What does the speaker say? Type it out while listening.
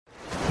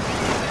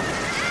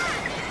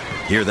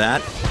Hear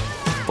that?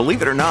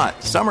 Believe it or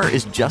not, summer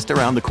is just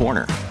around the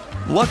corner.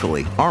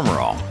 Luckily, Armor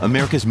All,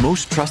 America's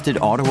most trusted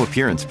auto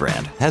appearance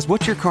brand, has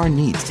what your car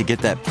needs to get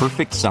that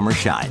perfect summer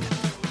shine.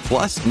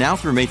 Plus, now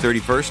through May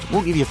 31st,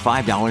 we'll give you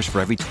 $5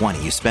 for every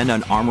 $20 you spend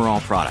on Armor All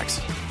products.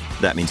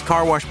 That means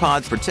car wash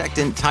pods,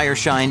 protectant, tire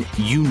shine,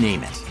 you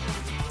name it.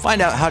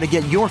 Find out how to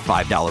get your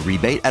 $5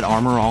 rebate at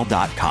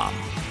armorall.com.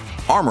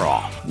 Armor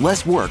All,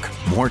 less work,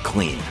 more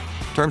clean.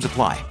 Terms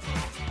apply.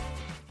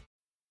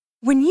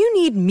 When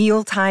you need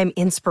mealtime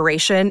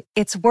inspiration,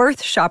 it's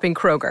worth shopping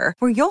Kroger,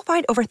 where you'll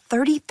find over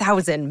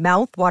 30,000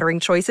 mouth-watering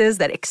choices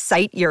that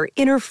excite your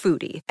inner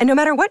foodie. And no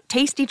matter what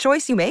tasty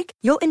choice you make,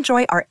 you'll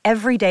enjoy our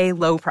everyday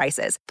low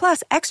prices,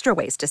 plus extra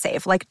ways to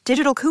save, like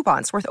digital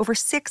coupons worth over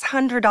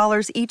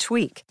 $600 each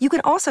week. You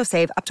can also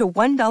save up to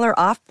 $1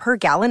 off per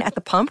gallon at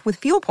the pump with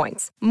fuel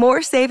points.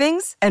 More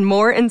savings and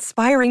more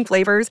inspiring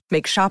flavors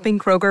make shopping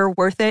Kroger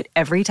worth it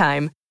every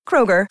time.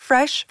 Kroger,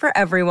 fresh for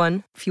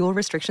everyone. Fuel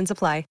restrictions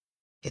apply.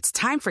 It's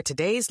time for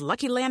today's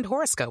Lucky Land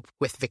horoscope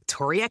with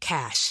Victoria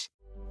Cash.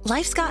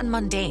 Life's gotten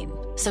mundane,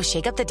 so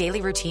shake up the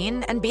daily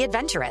routine and be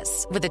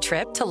adventurous with a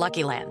trip to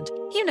Lucky Land.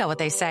 You know what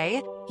they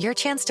say, your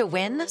chance to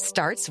win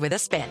starts with a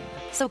spin.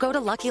 So go to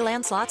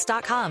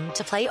LuckyLandSlots.com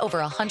to play over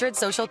 100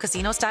 social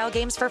casino-style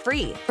games for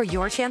free for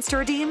your chance to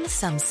redeem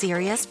some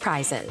serious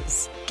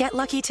prizes. Get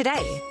lucky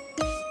today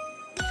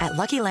at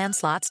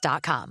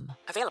LuckyLandSlots.com.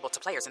 Available to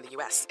players in the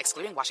U.S.,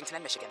 excluding Washington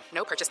and Michigan.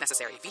 No purchase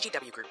necessary.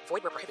 VGW Group.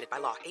 Void where prohibited by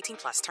law.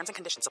 18+. Terms and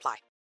conditions apply.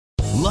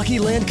 Lucky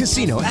Land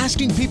Casino,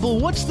 asking people,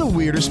 what's the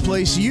weirdest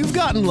place you've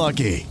gotten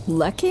lucky?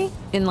 Lucky?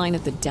 In line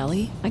at the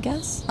deli, I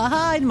guess?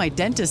 Aha, in my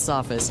dentist's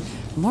office.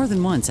 More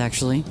than once,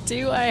 actually.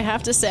 Do I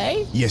have to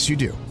say? Yes, you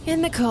do.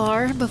 In the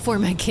car before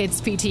my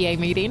kids' PTA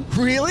meeting.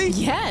 Really?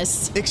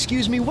 Yes.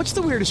 Excuse me, what's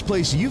the weirdest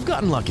place you've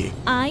gotten lucky?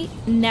 I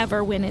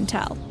never win and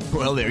tell.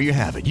 Well, there you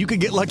have it. You can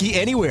get lucky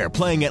anywhere,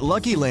 playing at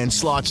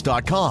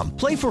LuckyLandSlots.com.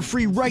 Play for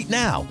free right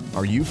now.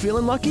 Are you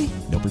feeling lucky?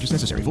 No purchase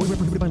necessary. Void where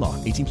prohibited by law.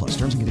 18+.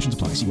 Terms and conditions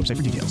apply. See website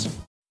for details.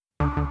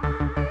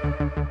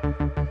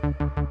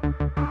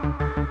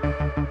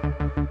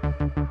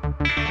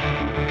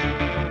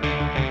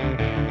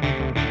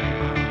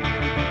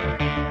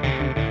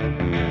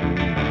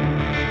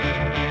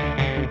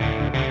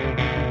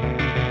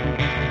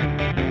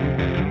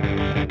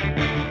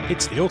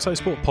 It's the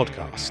Autosport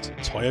Podcast.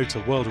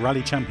 Toyota World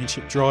Rally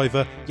Championship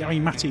driver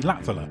Jari-Matti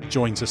Latvala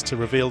joins us to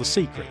reveal the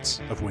secrets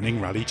of winning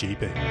Rally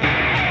GP.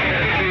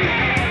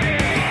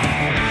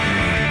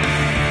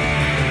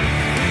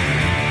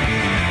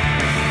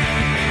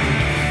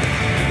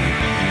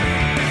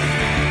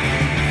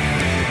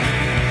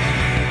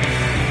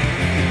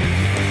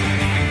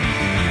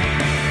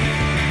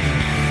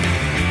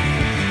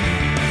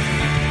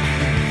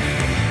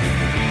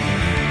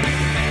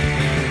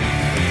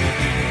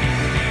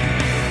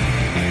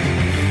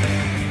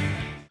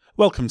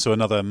 Welcome to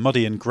another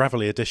muddy and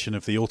gravelly edition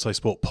of the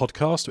Autosport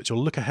Podcast, which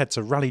will look ahead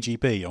to Rally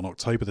GB on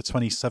October the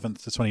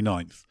 27th to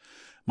 29th.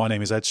 My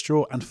name is Ed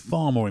Straw, and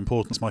far more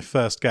important is my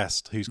first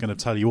guest, who's going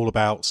to tell you all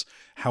about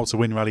how to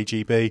win Rally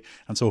GB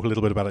and talk a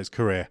little bit about his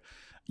career.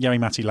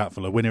 Jari-Matti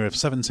Latvala, winner of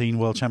 17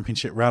 World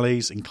Championship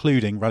rallies,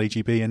 including Rally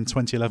GB in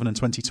 2011 and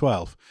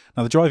 2012.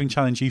 Now, the driving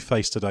challenge you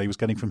faced today was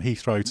getting from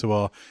Heathrow to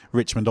our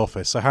Richmond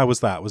office. So how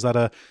was that? Was that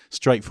a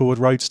straightforward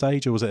road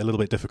stage, or was it a little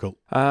bit difficult?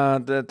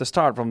 The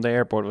start from the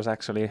airport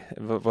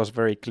was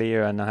very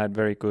clear, and I had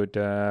very good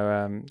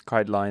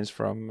guidelines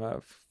from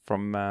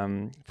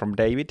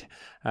David.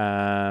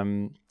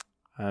 And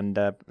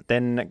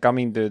then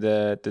coming to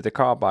the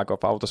car park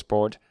of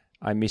Autosport,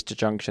 I missed the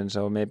junction,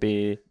 so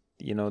maybe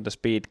the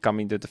speed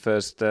coming to the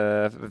first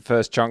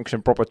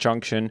junction, proper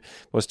junction,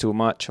 was too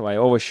much. So I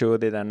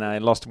overshot it, and I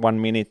lost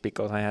 1 minute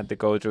because I had to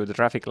go through the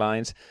traffic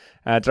lights.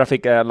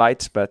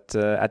 But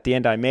at the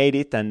end, I made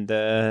it, and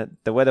the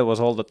weather was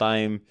all the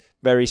time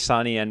very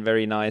sunny and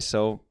very nice,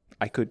 so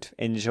I could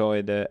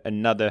enjoy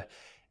another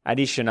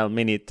additional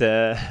minute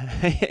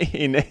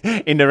in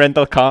the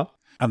rental car.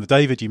 And the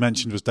David you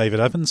mentioned was David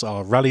Evans,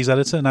 our rallies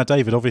editor. Now,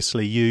 David,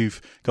 obviously you've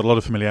got a lot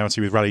of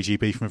familiarity with Rally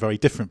GB from a very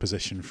different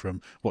position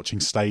from watching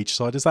stage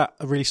side. Is that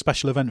a really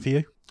special event for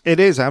you? It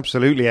is,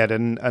 absolutely, Ed,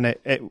 and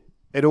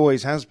it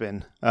always has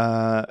been.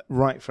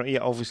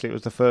 Obviously it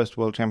was the first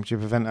World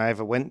Championship event I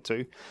ever went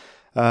to,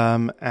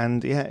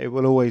 and it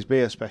will always be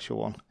a special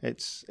one.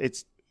 It's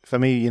for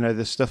me,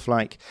 the stuff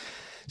like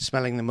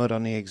smelling the mud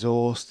on the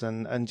exhaust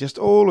and just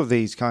all of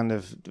these kind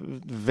of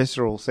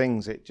visceral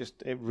things, it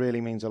really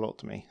means a lot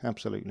to me,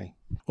 absolutely.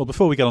 Well,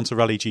 before we get on to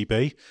Rally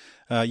GB,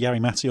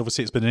 Jari-Matti,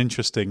 obviously it's been an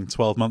interesting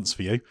 12 months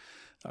for you.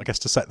 I guess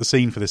to set the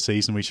scene for this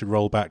season, we should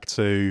roll back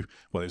to,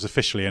 well, it was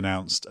officially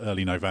announced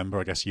early November.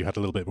 I guess you had a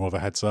little bit more of a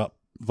heads up.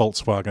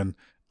 Volkswagen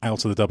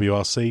out of the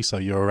WRC, so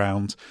you're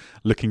around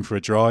looking for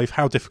a drive.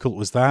 How difficult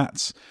was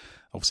that?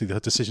 Obviously, the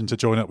decision to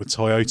join up with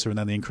Toyota, and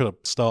then the incredible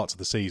start to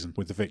the season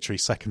with the victory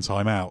second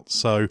time out.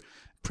 So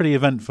pretty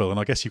eventful, and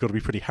I guess you've got to be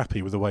pretty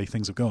happy with the way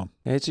things have gone.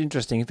 Yeah, it's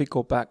interesting. If we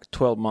go back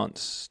 12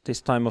 months, this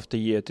time of the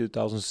year,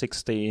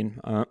 2016,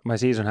 my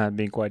season had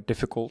been quite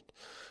difficult,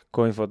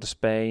 going for the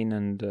Spain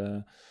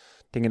and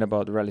thinking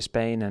about Rally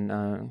Spain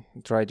and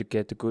try to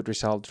get a good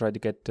result, try to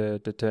get the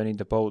turning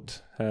the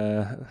boat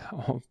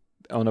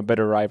on a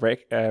better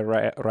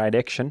right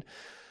action.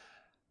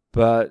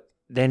 But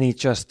then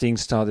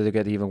things started to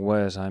get even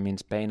worse. I mean,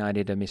 Spain, I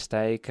did a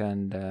mistake,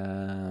 and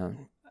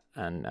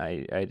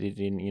I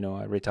didn't,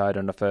 I retired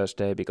on the first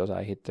day because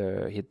I hit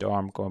the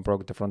arm, and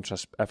broke the front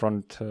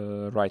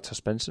right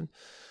suspension.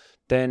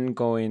 Then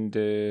going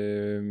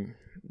to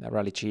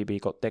Rally GB,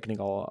 got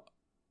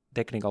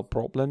technical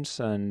problems,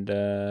 and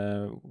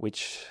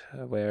which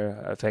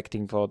were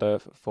affecting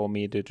for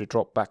me to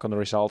drop back on the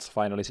results.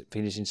 Finally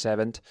finishing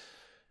 7th.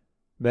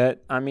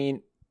 But I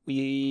mean,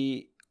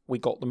 we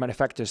got the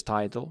manufacturer's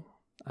title,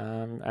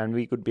 and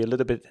we could be a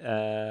little bit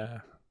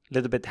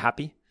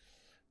happy.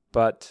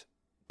 But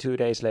 2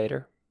 days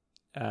later,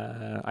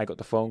 I got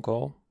the phone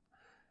call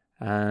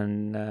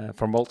and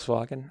from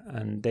Volkswagen,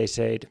 and they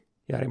said,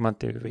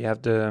 Jari-Matti, we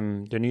have the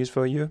news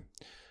for you.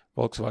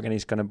 Volkswagen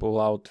is going to pull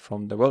out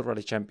from the World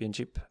Rally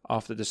Championship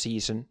after the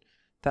season.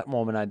 That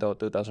moment I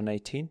thought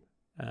 2018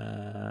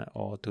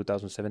 or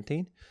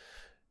 2017,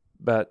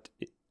 but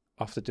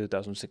after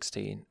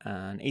 2016,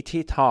 and it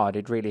hit hard.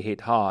 It really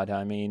hit hard.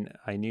 I mean,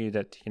 I knew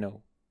that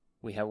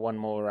we have one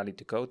more rally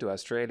to go to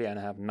Australia, and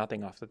I have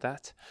nothing after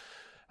that.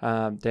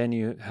 Then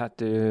you had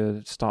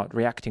to start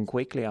reacting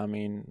quickly. I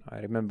mean, I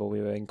remember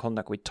we were in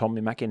contact with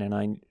Tommi Mäkinen, and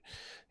I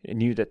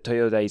knew that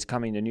Toyota is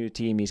coming, the new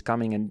team is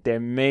coming, and there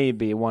may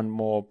be one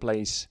more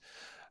place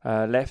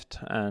left,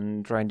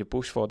 and trying to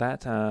push for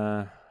that.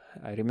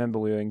 I remember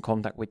we were in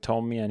contact with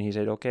Tommi, and he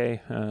said, okay,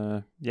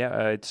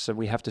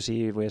 we have to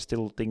see if we're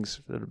still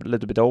things a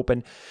little bit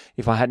open.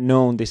 If I had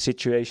known this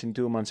situation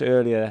 2 months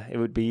earlier, it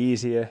would be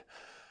easier.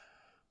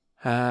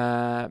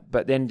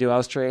 But then to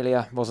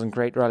Australia wasn't a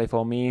great rally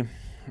for me.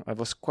 I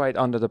was quite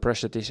under the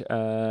pressure this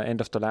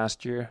end of the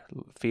last year,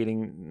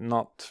 feeling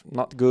not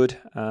good.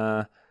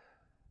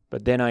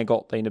 But then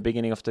in the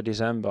beginning of the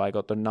December, I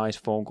got a nice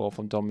phone call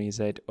from Tommi. He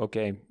said,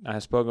 okay, I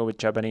have spoken with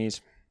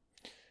Japanese.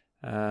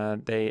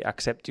 They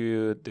accept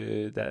you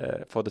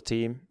for the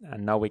team,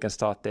 and now we can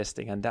start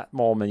testing. And that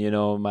moment,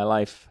 my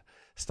life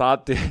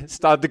start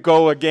to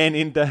go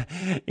again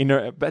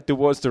back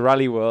towards the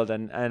rally world.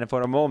 And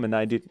for a moment,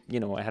 I did,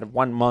 I had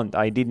 1 month.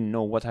 I didn't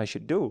know what I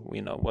should do.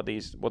 What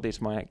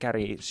is my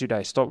carry? Should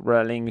I stop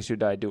rallying?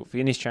 Should I do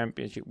Finnish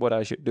Championship? What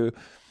I should do?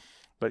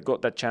 But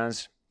got that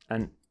chance,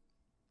 and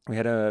we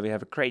have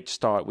a great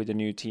start with the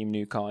new team,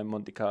 new car in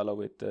Monte Carlo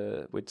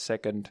with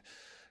second.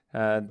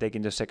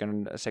 Taking the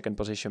second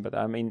position. But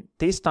I mean,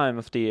 this time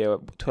of the year,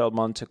 12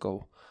 months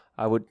ago,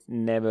 I would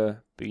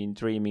never been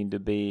dreaming to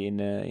be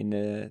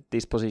in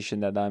this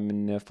position that I'm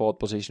in, 4th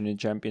position in the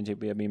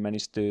championship. We have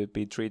managed to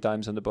be 3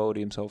 times on the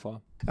podium so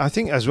far. I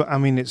think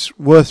it's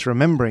worth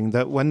remembering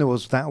that when there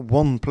was that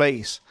one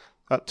place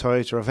at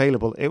Toyota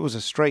available, it was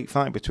a straight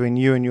fight between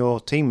you and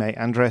your teammate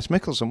Andreas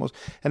Mikkelsen,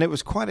 and it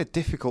was quite a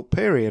difficult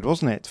period,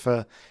 wasn't it?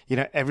 For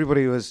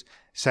everybody was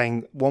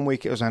saying 1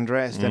 week it was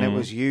Andreas, then it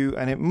was you,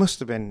 and it must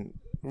have been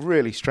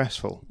really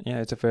stressful. Yeah,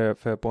 it's a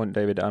fair point,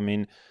 David. I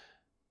mean,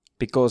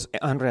 because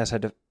Andreas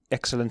had an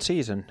excellent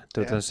season,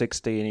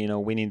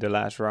 2016, winning the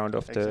last round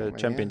of the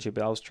championship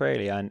in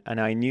Australia,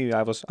 and I knew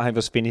I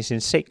was finishing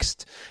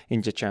 6th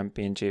in the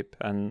championship,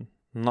 and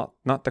not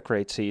a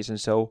great season.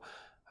 So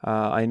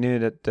I knew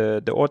that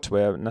the odds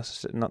were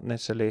not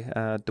necessarily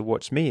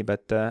towards me,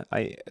 but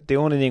the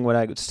only thing what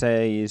I could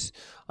say is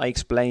I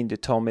explained to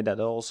Tommi that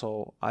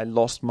also I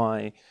lost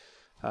my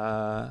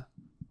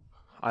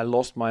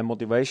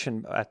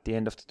motivation at the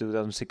end of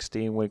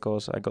 2016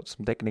 because I got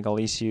some technical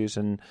issues,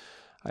 and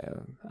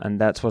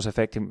that was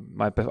affecting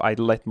I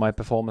let my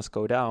performance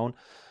go down,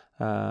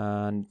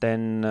 and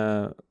then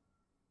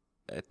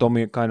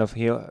Tommi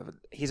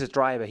he's a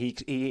driver.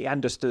 He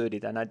understood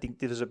it, and I think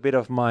this was a bit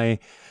of my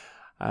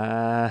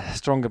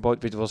stronger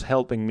point, which was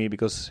helping me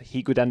because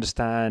he could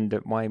understand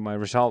why my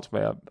results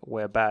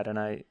were bad, and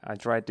I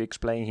tried to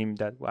explain him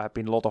that I've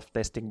been a lot of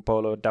testing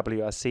Polo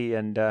WRC,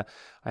 and I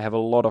have a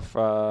lot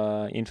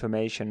of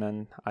information,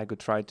 and I could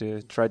try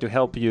to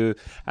help you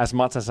as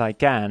much as I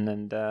can.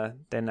 And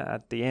then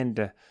at the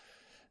end,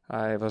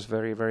 I was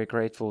very, very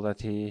grateful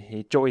that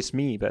he chose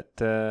me. But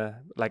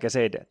like I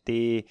said,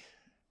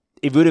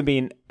 it would have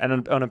been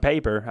on a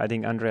paper. I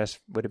think Andreas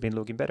would have been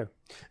looking better.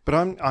 But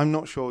I'm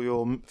not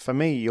sure for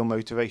me your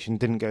motivation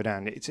didn't go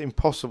down. It's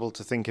impossible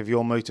to think of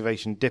your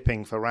motivation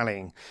dipping for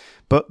rallying.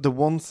 But the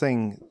one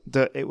thing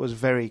that it was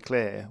very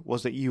clear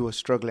was that you were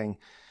struggling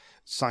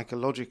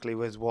psychologically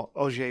with what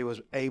Ogier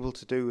was able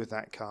to do with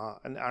that car.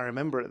 And I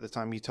remember at the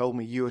time you told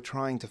me you were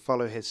trying to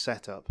follow his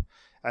setup,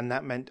 and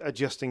that meant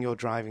adjusting your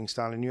driving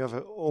style. And you have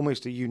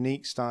almost a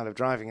unique style of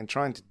driving, and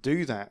trying to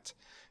do that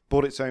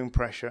brought its own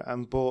pressure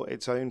and brought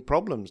its own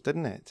problems,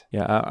 didn't it?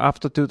 Yeah,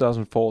 after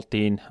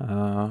 2014,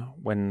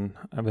 when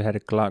we had a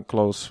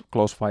close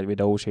fight with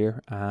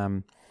Ogier,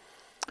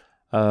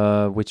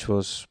 which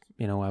was,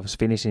 I was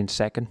finishing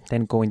 2nd.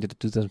 Then going to the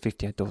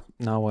 2015, I thought,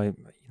 now I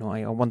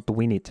want to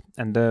win it.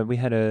 And we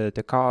had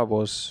the car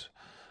was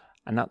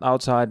and not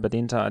outside but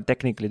inside.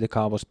 Technically the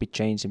car was a bit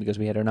changing because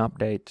we had an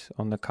update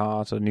on the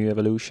car, so New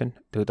Evolution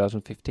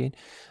 2015,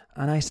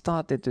 and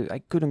I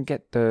couldn't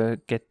get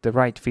the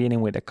right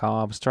feeling with the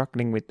car. I was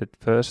struggling with it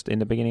first in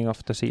the beginning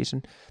of the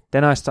season.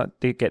 Then I started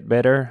to get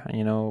better,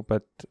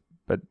 but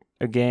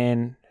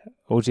again,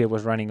 Ogier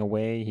was running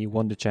away. He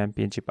won the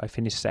championship. I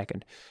finished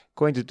second.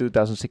 Going to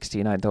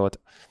 2016, I thought,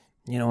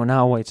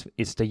 now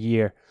it's the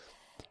year.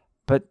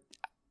 But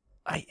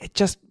I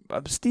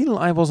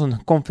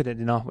wasn't confident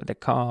enough with the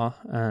car,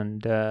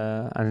 and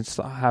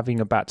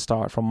having a bad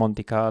start from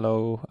Monte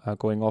Carlo,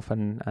 going off,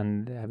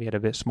 and we had a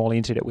bit small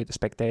incident with the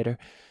spectator,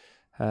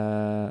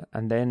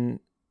 and then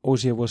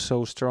Ogier was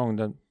so strong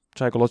that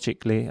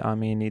psychologically,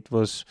 it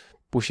was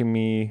pushing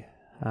me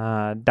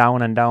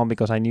down and down,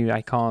 because I knew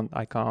I can't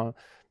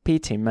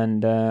beat him,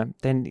 and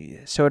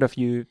then sort of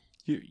you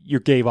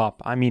gave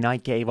up. I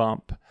gave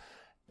up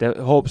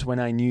the hopes when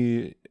I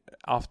knew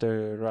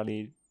after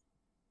Rally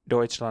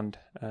Deutschland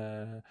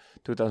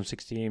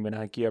 2016, when I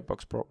had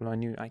gearbox problem. I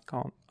knew I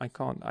can't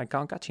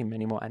catch him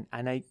anymore,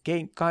 and I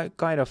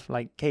kind of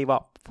gave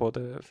up for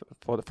the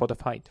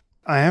fight.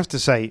 I have to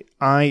say,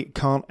 I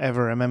can't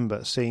ever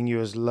remember seeing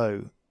you as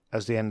low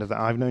as the end of that.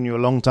 I've known you a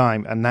long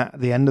time, and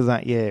the end of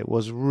that year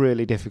was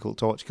really difficult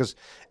to watch, because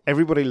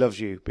everybody loves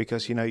you,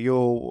 because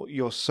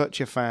you're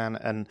such a fan,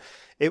 and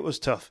it was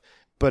tough.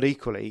 But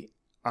equally,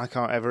 I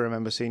can't ever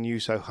remember seeing you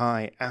so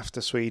high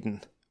after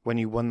Sweden when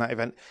you won that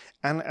event,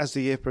 and as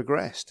the year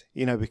progressed,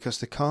 because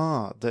the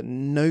car that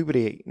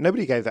nobody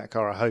gave that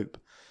car a hope.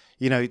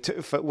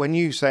 When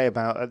you say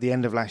about at the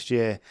end of last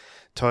year,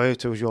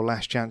 Toyota was your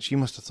last chance, you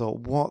must have thought,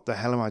 what the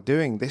hell am I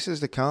doing? This is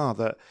the car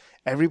that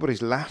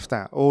everybody's laughed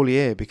at all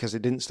year because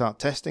it didn't start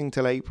testing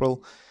till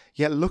April.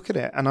 Yet look at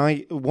it. And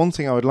one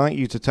thing I would like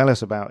you to tell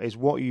us about is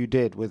what you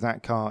did with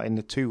that car in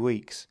the 2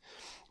 weeks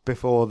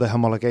before the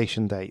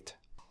homologation date.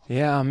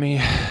 Yeah,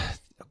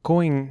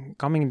 going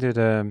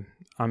to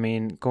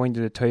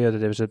the Toyota,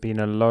 there's been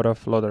a lot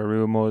of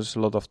rumors, a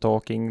lot of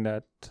talking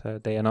that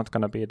they are not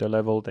going to be at the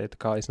level, that the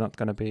car is not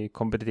going to be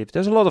competitive.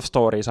 There's a lot of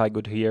stories I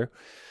could hear,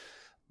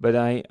 but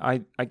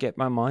I get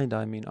my mind.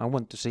 I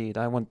want to see it.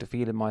 I want to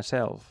feel it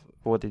myself,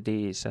 what it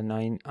is. And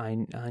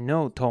I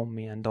know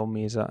Tommy, and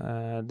Tommy is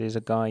there's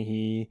a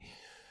guy.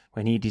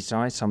 When he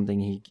decides something,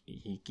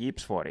 he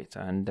keeps for it.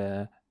 And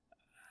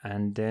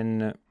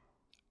then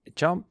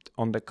jumped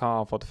on the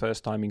car for the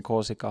first time in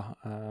Corsica,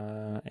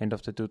 end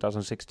of the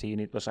 2016.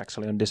 It was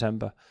actually in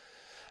December,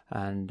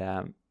 and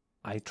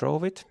I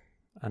drove it.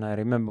 And I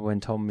remember when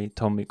Tommy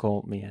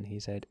called me, and he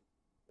said,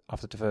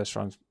 after the first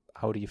run,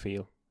 how do you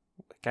feel?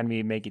 Can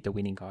we make it a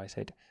winning car? I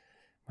said,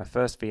 my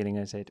first feeling,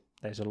 I said,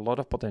 there's a lot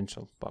of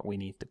potential, but we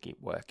need to keep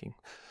working,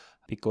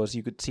 because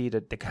you could see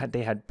that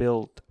they had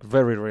built a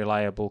very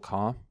reliable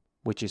car,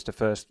 which is the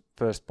first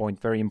point,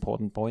 very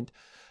important point.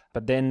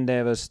 But then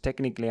there was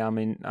technically,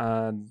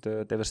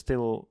 there was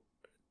still,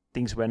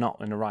 things were not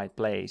in the right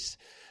place.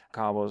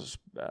 Car was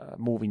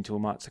moving too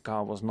much. The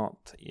car was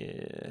not,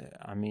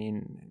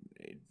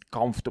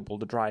 comfortable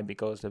to drive,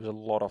 because there was a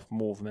lot of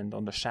movement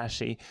on the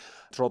chassis.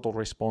 Throttle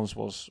response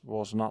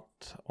was not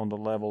on the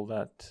level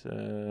that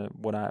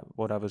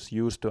what I was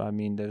used to.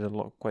 There's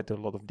quite a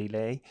lot of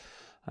delay,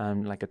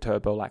 like a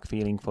turbo lag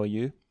feeling for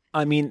you.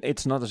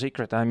 It's not a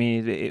secret.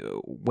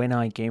 When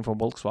I came from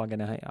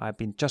Volkswagen, I've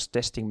been just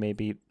testing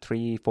maybe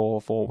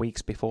 4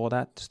 weeks before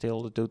that,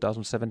 still the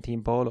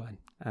 2017 Polo.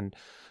 And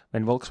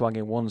when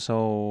Volkswagen won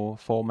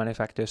for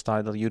manufacturer's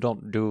title, you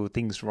don't do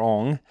things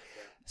wrong.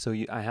 So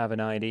I have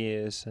an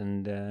ideas,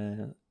 and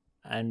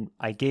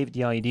I gave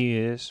the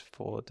ideas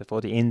for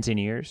the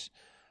engineers,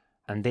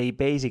 and they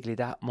basically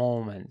that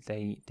moment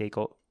they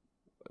got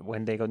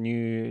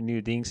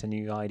new things and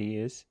new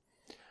ideas,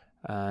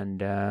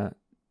 and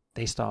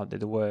they started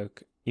the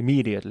work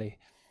immediately,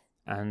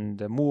 and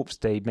the moves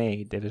they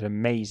made, it was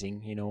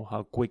amazing.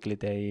 How quickly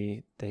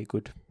they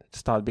could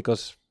start,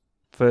 because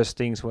first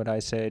things what I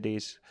said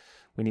is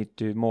we need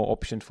to do more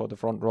options for the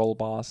front roll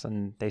bars,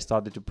 and they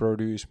started to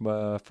produce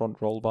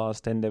front roll bars.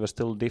 Then there was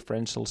still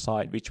differential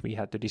side, which we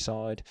had to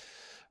decide.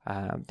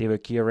 There were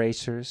gear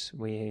racers.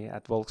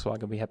 At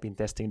Volkswagen we have been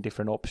testing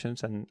different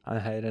options, and I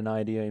had an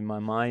idea in my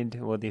mind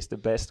what is the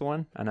best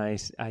one, and I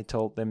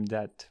told them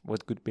that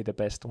what could be the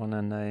best one,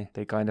 and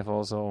they kind of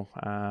also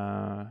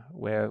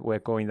were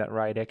going that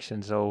right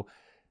action. So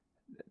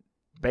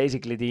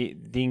basically the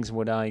things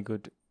what I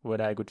could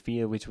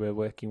feel which were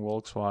working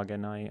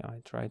Volkswagen, I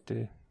tried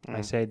to.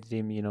 I said to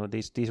them,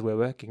 these were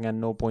working, and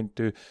no point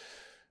to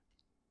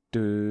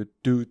do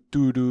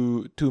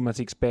too much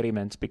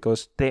experiments,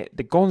 because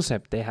the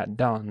concept they had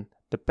done,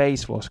 the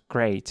base was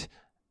great,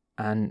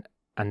 and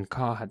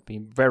car had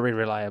been very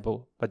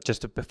reliable, but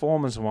just the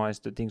performance wise,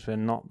 the things were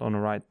not on the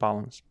right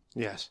balance.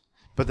 Yes,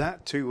 but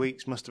that 2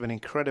 weeks must have been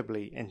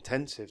incredibly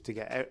intensive to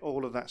get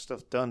all of that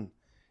stuff done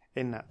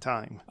in that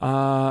time.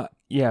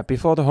 Yeah,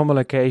 before the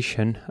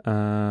homologation,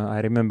 I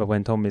remember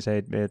when Tommy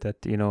said that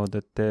that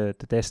the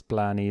test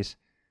plan is,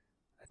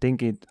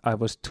 I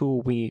was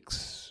 2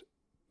 weeks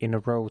in a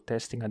row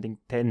testing, I think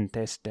 10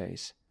 test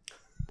days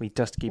we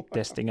just keep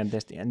testing,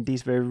 and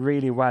these were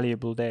really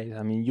valuable days.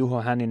 I mean,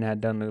 Juho Hänninen had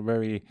done a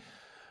very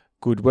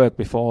good work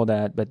before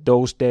that, but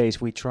those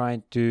days we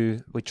tried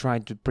to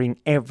bring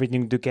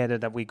everything together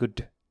that we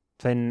could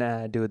then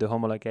do the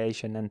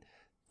homologation, and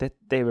that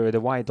they were the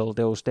vital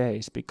those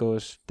days,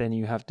 because then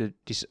you have to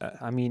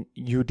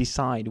you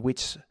decide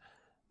which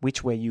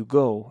way you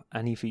go,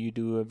 and if you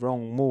do a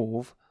wrong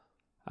move,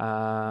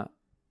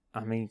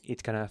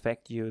 it's gonna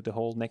affect you the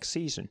whole next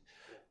season.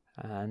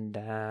 And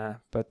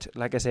but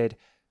like I said,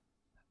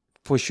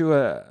 for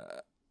sure,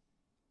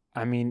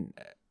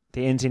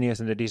 the engineers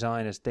and the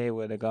designers, they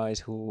were the guys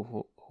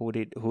who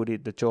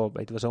did the job.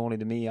 It was only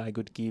to me I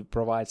could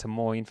provide some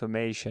more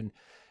information,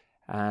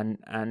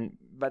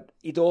 but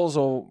it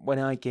also, when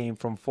I came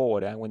from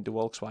Ford, I went to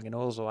Volkswagen.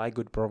 Also, I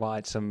could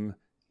provide some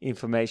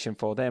information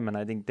for them, and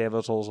I think that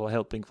was also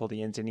helping for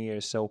the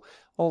engineers. So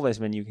always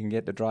when you can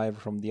get the driver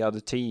from the other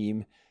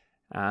team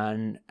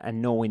and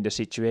knowing the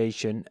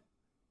situation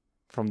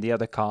from the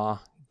other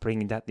car,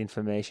 bringing that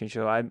information.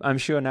 So I'm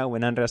sure now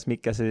when Andreas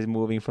Mikkelsen is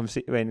going from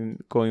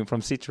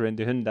Citroën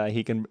to Hyundai,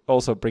 he can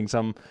also bring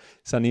some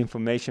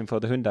information for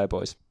the Hyundai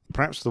boys.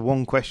 Perhaps the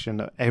one question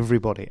that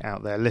everybody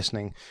out there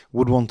listening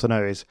would want to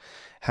know is,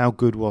 how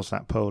good was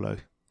that Polo?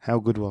 How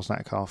good was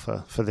that car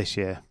for this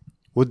year?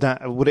 Would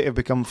it have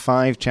become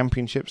 5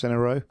 championships in a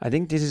row? I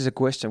think this is a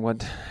question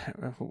what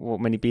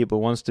many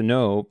people wants to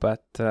know,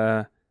 but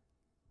the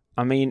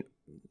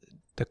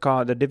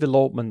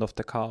development of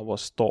the car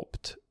was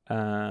stopped.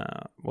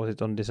 Was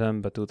it on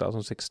December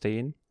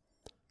 2016?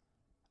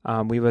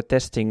 We were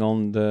testing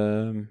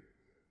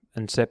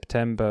in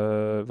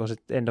September. Was it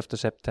end of the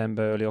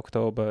September, early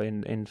October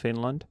in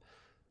Finland?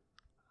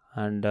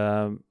 And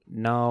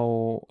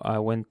now I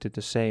went to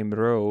the same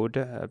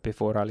road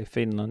before Rally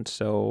Finland.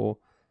 So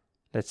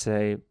let's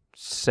say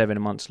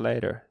 7 months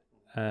later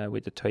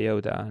with the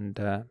Toyota, and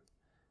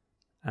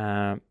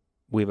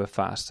we were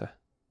faster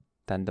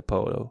than the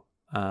Polo.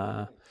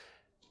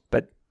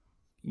 But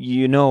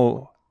you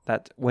know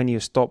that when you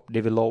stop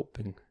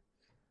developing,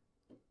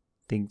 I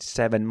think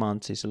 7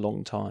 months is a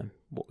long time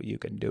what you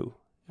can do.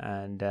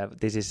 And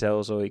this is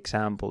also an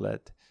example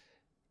that,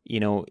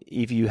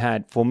 if you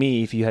had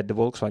the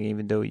Volkswagen,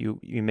 even though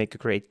you make a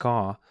great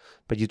car,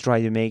 but you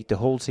try to make the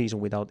whole season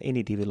without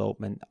any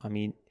development,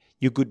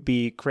 you could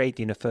be great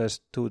in the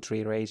first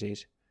 2-3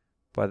 races,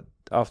 but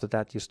after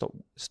that you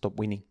stop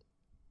winning.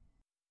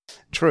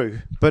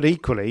 True, but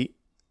equally,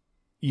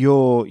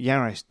 your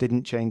Yaris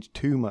didn't change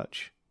too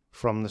much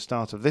from the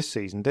start of this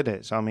season, did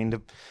it? So,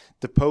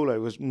 the Polo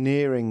was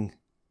nearing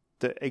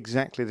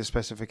exactly the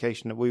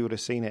specification that we would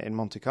have seen it in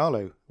Monte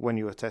Carlo when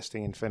you were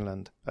testing in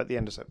Finland at the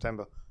end of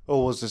September.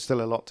 Or was there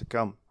still a lot to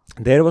come?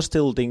 There was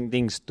still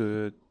things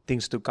to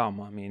come.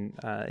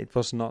 It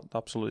was not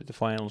absolutely the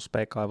final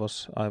spec I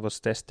was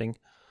testing.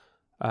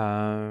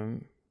 But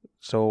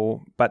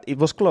it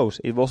was close.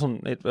 It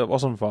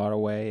wasn't far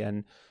away.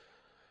 And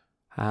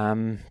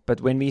but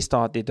when we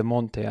started the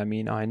Monte,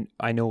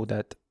 I know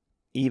that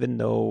even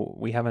though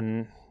we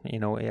haven't,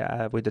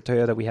 with the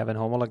Toyota we haven't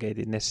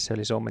homologated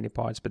necessarily so many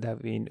parts, but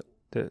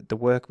the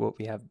work what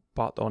we have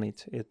put on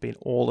it's been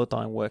all the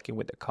time working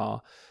with the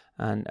car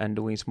and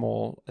doing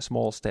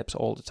small steps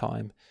all the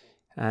time.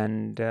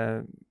 And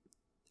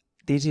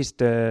this is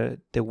the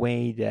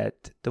way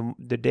that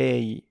the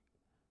day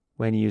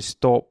when you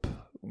stop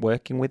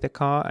working with the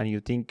car and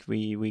you think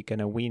we're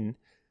gonna win,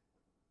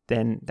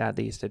 then that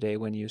is the day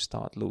when you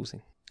start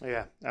losing.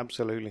 Yeah,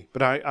 absolutely.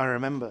 But I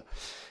remember,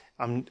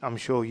 I'm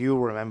sure you'll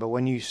remember,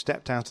 when you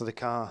stepped out of the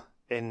car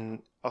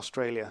in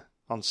Australia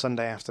on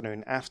Sunday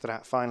afternoon after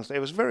that final. It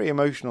was very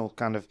emotional,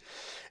 kind of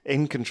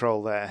in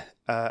control there.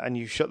 And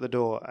you shut the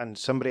door and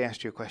somebody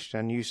asked you a question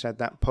and you said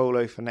that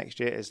Polo for next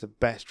year is the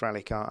best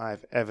rally car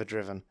I've ever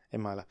driven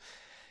in my life.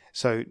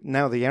 So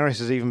now the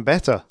Yaris is even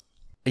better.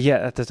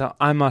 Yeah,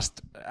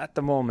 at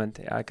the moment,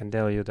 I can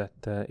tell you that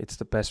it's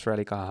the best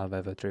rally car I've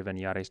ever driven,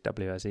 Yaris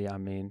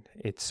WRC.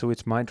 It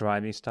suits my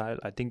driving style.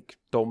 I think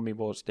Tommy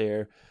was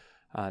there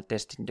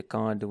testing the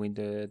car, doing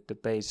the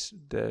base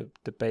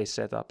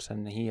setups,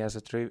 and he has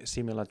a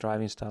similar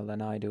driving style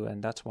than I do,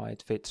 and that's why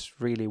it fits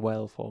really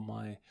well for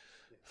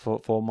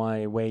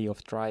my way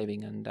of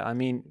driving. And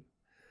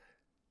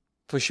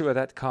for sure,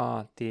 that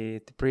car,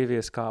 the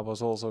previous car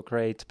was also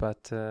great,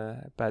 but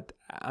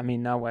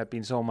now I've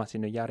been so much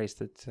in the Yaris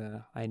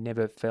that I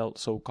never felt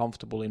so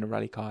comfortable in a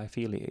rally car. I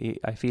feel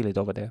it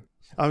over there.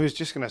 I was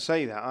just going to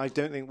say that I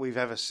don't think we've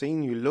ever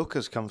seen you look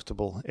as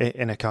comfortable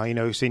in a car.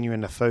 We've seen you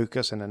in the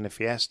Focus and in the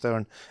Fiesta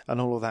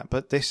and all of that,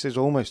 but this is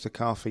almost a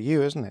car for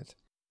you, isn't it?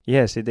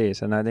 Yes, it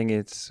is, and I think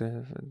it's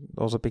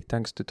also big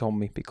thanks to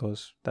Tommy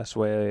because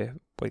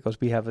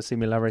we have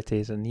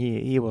similarities, and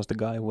he was the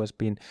guy who has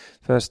been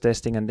first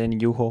testing, and then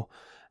Juho,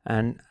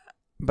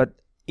 but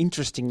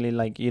interestingly,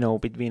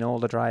 between all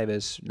the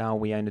drivers, now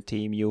we are in a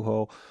team,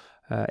 Juho,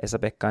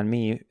 Esa-Pekka and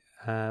me,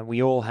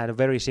 we all had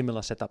very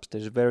similar setups.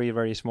 There's very,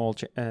 very small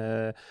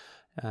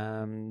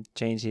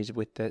changes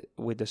with the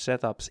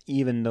setups,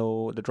 even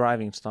though the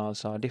driving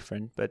styles are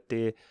different, but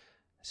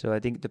So I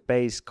think the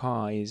base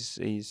car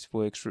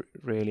works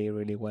really,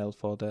 really well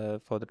for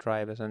the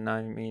drivers. And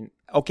I mean,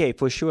 okay,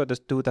 for sure, the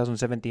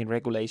 2017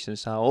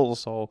 regulations are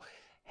also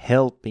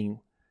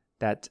helping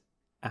that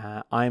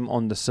I'm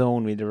on the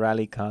zone with the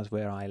rally cars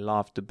where I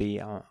love to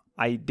be.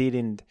 I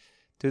didn't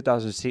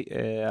 2006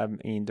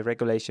 in the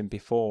regulation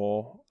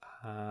before,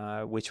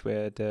 which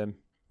were the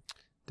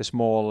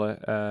small,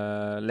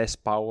 less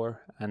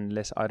power and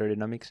less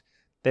aerodynamics.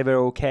 They were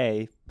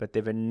okay, but they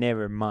were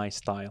never my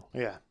style.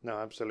 Yeah, no,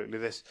 absolutely.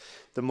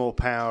 The more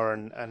power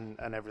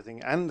and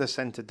everything, and the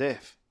center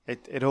diff,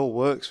 it all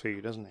works for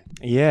you, doesn't it?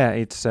 Yeah,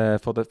 it's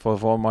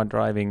for my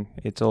driving.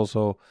 It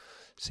also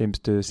seems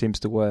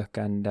to work,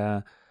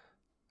 and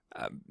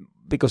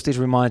because this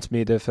reminds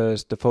me the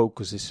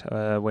focus is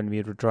when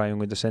we were driving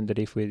with the center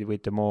diff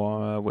with the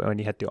more when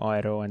you had the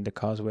aero and the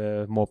cars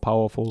were more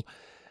powerful.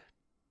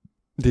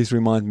 This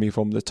reminds me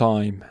from the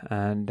time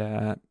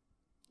and.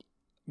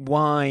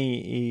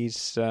 Why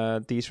is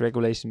this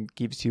regulation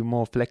gives you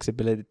more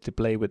flexibility to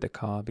play with the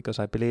car? Because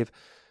I believe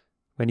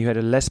when you had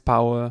a less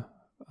power,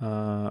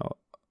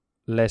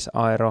 less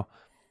aero,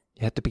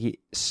 you had to be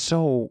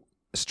so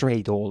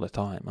straight all the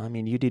time. I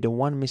mean, you did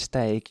one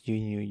mistake,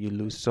 you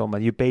lose so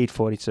much. You paid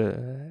for it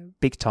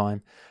big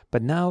time.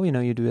 But now,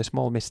 you do a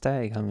small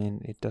mistake. I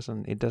mean, it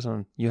doesn't.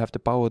 You have the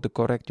power to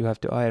correct. You have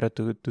the aero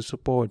to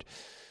support.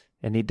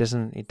 And it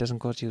doesn't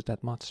cost you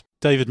that much.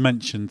 David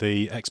mentioned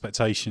the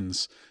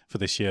expectations for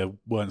this year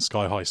weren't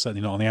sky high,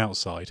 certainly not on the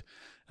outside.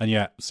 And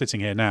yet, sitting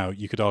here now,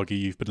 you could argue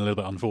you've been a little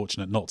bit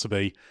unfortunate not to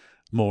be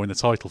more in the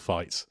title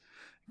fight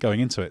going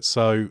into it.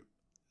 So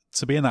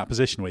to be in that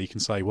position where you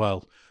can say,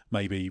 well,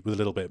 maybe with a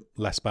little bit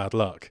less bad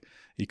luck,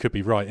 you could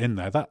be right in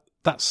there.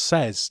 That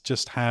says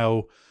just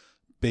how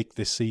big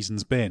this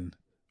season's been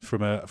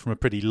from a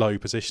pretty low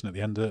position at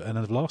the end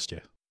of last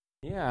year.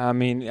 Yeah, I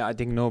mean, I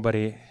think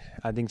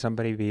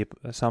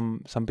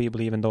some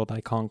people even thought I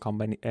can't come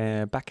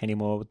back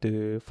anymore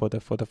for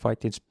the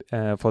fighting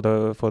for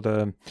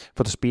the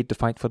speed to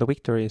fight for the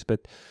victories.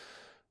 But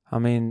I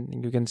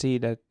mean, you can see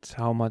that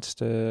how much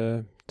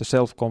the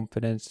self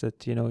confidence that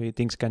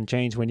things can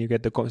change when you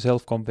get the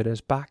self confidence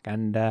back.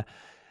 And I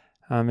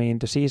mean,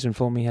 the season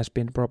for me has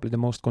been probably the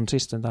most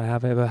consistent I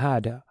have ever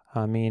had.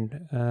 I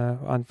mean,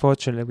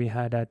 unfortunately, we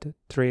had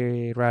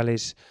 3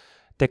 rallies.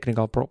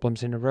 Technical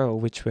problems in a row,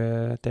 which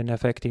were then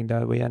affecting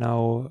that we are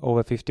now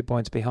over 50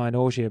 points behind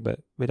Ogier. But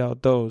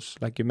without those,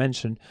 like you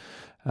mentioned,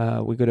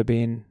 we could have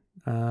been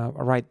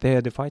right there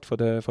to fight for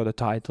the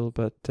title.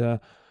 But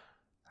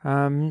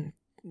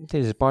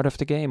this is part of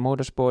the game.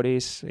 Motorsport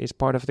is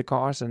part of the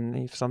cars, and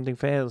if something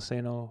fails,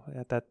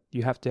 that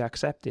you have to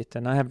accept it.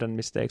 And I have done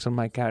mistakes on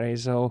my carry,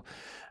 so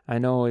I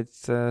know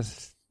it's.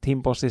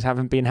 Team bosses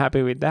haven't been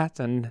happy with that,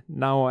 and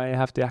now I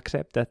have to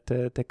accept that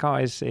the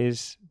car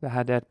is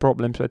had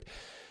problems. But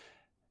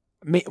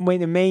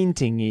the main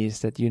thing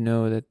is that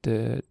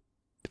that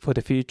for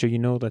the future,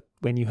 that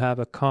when you have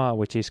a car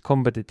which is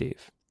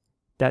competitive,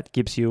 that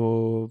gives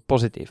you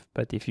positive.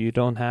 But if you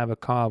don't have a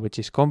car which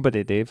is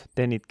competitive,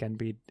 then it can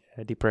be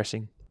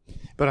depressing.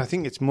 But I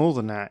think it's more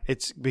than that.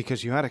 It's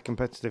because you had a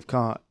competitive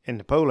car in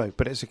the Polo,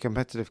 but it's a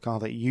competitive car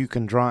that you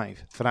can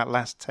drive for that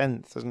last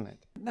 10th, isn't it?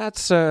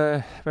 That's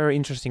a very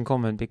interesting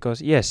comment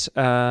because, yes,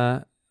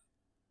 when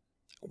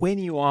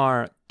you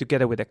are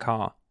together with a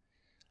car,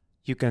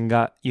 you can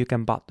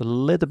put a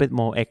little bit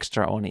more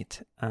extra on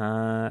it.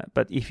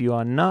 But if you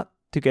are not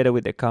together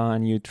with the car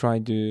and you try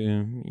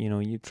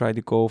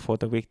to go for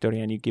the victory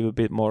and you give a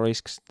bit more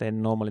risks,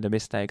 then normally the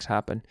mistakes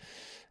happen.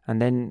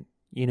 And then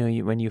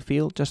when you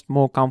feel just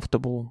more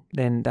comfortable,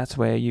 then that's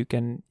where you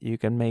can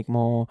make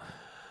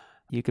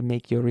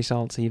your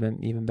results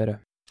even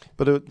better.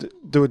 But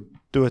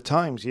there were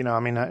times, I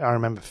mean, I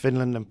remember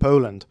Finland and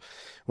Poland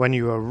when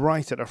you were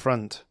right at the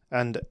front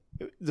and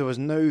there was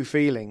no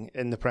feeling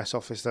in the press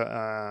office that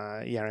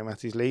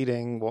Jari-Matti's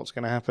leading, what's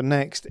going to happen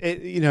next.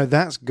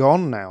 That's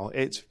gone now.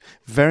 It's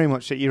very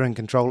much that you're in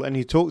control, and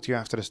you talk to you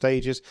after the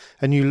stages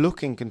and you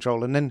look in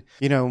control. And then,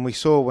 and we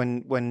saw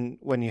when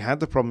you had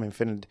the problem in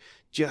Finland,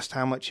 just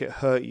how much it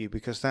hurt you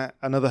because that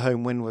another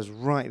home win was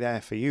right there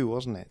for you,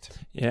 wasn't it?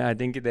 Yeah, I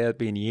think there have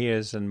been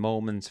years and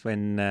moments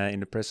when in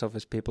the press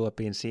office people have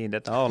been seeing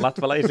that,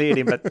 Latvala is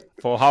leading, but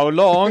for how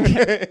long?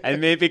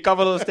 And maybe a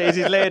couple of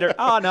stages later,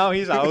 now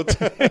he's out.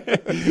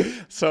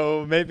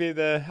 So maybe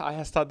I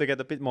have started to get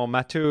a bit more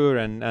mature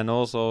and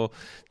also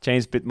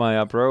changed a bit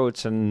my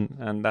approach,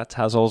 and that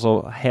has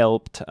also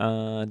helped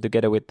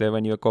together with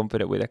when you're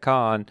confident with a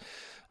car. And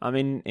I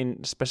mean,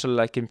 especially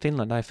like in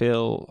Finland, I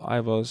feel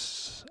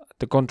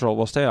the control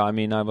was there. I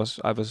mean, I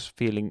was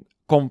feeling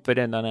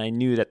confident, and I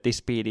knew that this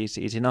speed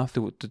is enough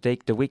to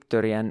take the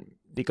victory. And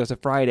because the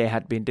Friday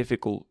had been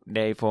difficult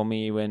day for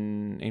me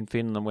in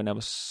Finland when I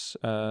was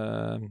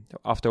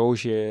after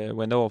Ogier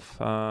went off.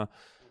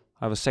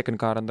 I was second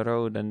car on the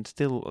road, and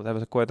still there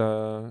was quite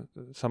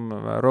some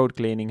road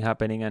cleaning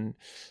happening, and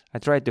I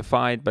tried to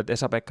fight, but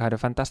Esa-Pekka had a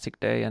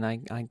fantastic day, and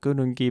I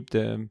couldn't keep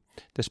the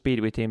speed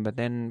with him. But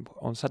then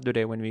on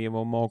Saturday, when we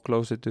were more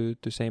closer to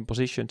same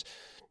positions,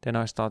 then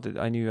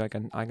I knew I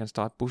can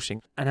start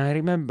pushing. And I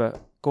remember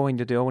going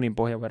to the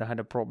Onnenpohja where I had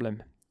a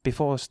problem.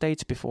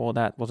 Stage before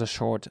that was a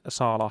short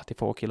Saalahti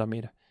 4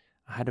 kilometer.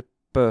 I had a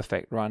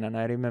perfect run, and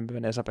I remember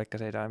when Esa-Pekka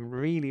said, I'm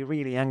really,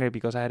 really angry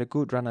because I had a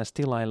good run and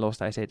still I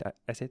lost. I said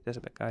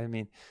Esa-Pekka, I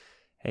mean,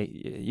 hey,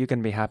 you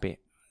can be happy.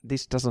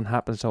 This doesn't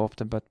happen so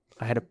often, but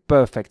I had a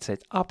perfect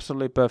stage,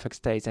 absolutely perfect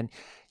stage. And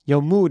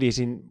your mood is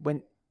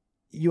when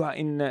you are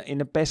in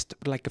a best,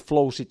 like a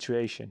flow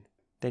situation,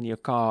 then your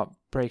car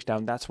breaks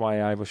down. That's why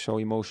I was so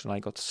emotional. I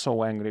got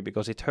so angry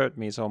because it hurt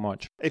me so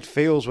much. It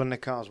feels when the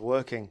car's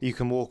working, you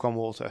can walk on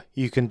water.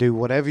 You can do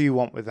whatever you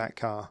want with that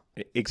car.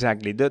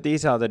 Exactly.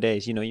 These are the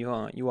days, you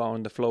are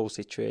on the flow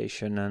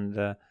situation,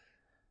 and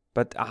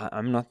but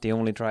I'm not the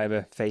only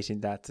driver facing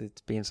that.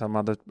 It's been some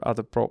other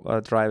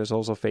drivers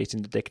also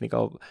facing the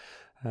technical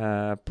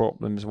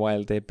problems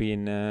while they've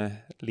been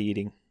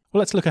leading. Well,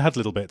 let's look ahead a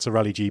little bit to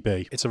Rally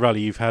GB. It's a rally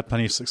you've had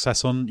plenty of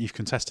success on. You've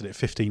contested it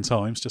 15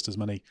 times, just as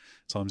many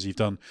times you've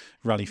done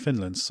Rally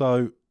Finland.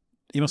 So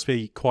you must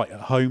be quite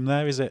at home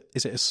there. Is it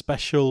a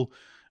special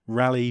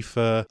rally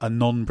for a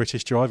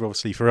non-British driver?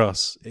 Obviously for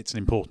us, it's an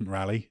important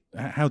rally.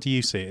 How do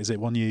you see it? Is it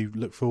one you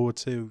look forward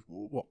to?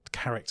 What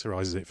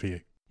characterises it for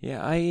you?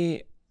 Yeah,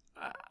 I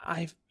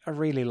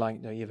really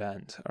like the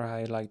event.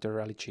 I like the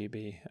Rally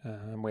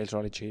GB, Wales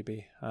Rally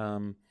GB.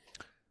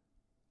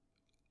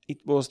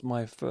 It was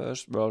my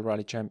first World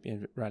Rally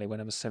Champion rally when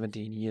I was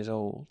 17 years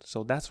old.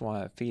 So that's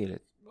why I feel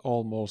it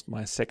almost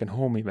my second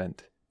home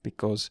event.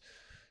 Because,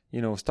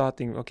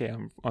 starting, okay,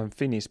 I'm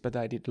Finnish, but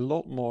I did a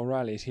lot more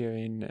rallies here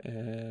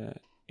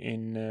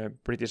in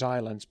British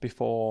Islands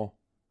before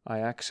I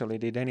actually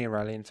did any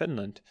rally in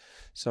Finland.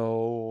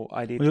 So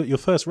I did... Well, your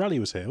first rally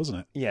was here,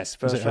 wasn't it? Yes,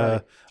 first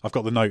rally. I've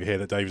got the note here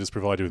that David has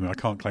provided with me. I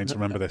can't claim to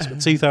remember this.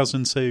 But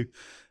 2002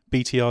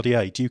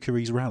 BTRDA,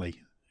 Dukeries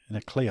Rally. In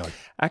a Clio.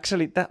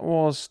 Actually, that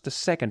was the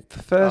second.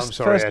 First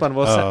one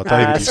was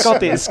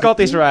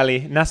Scottish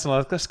Rally,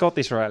 National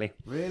Scottish Rally.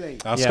 Really?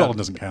 Scotland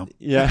doesn't count.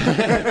 Yeah.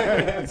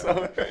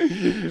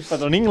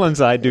 But on England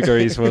side,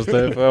 Dukeries was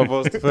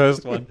the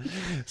first one.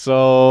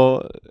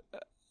 So,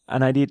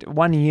 and I did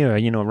 1 year,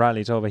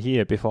 rallies over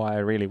here before I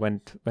really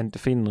went to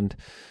Finland,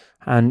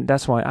 and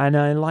that's why. And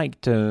I like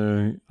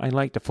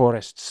the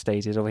forest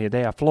stages over here.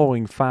 They are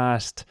flowing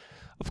fast.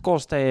 Of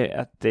course, they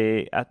at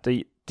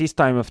the this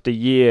time of the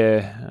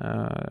year,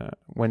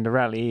 when the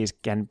rally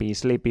can be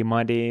sleepy,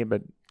 muddy,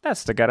 but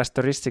that's the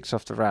characteristics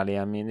of the rally.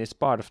 I mean, it's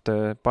part of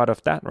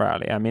that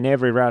rally. I mean,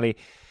 every rally.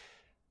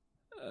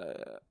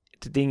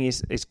 The thing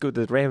is, it's good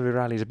that every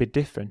rally is a bit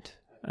different,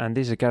 and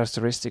these are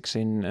characteristics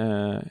in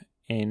a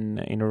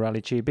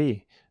Rally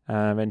GB.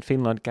 When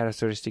Finland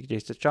characteristic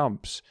is the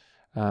jumps.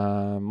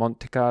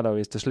 Monte Carlo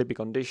is the slippy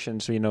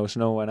conditions,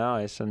 snow and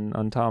ice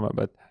and tarmac.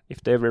 But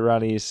if every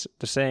rally is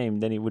the same,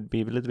 then it would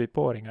be a little bit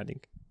boring, I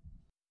think.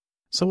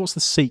 So what's the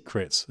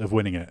secret of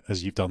winning it,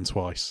 as you've done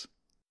twice?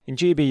 In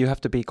GB, you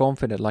have to be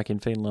confident, like in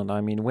Finland.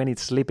 I mean, when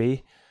it's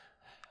slippy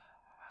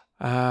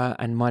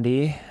and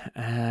muddy,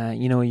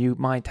 you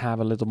might have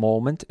a little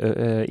moment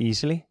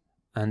easily,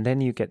 and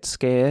then you get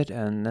scared,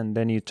 and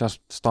then you just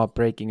start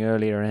braking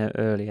earlier and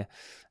earlier,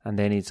 and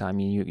then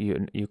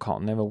you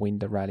can't never win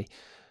the rally.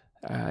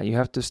 You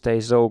have to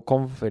stay so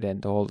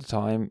confident all the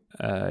time,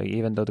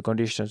 even though the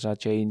conditions are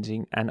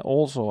changing. And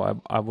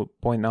also, I would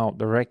point out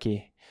the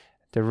recce.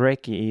 The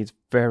recce is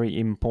very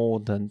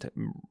important,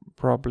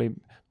 probably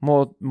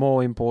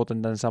more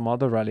important than some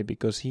other rally,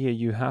 because here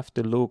you have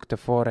to look the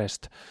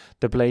forest,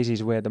 the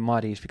places where the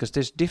mud is, because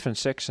there's different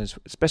sections,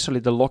 especially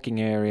the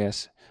locking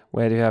areas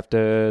where you have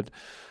the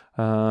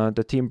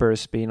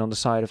timbers being on the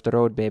side of the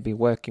road, maybe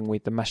working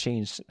with the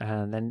machines,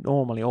 and then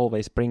normally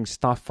always bring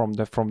stuff from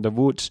the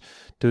woods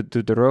to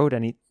the road,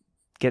 and it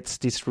gets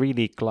this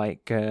really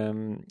like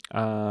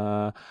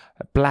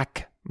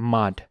black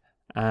mud,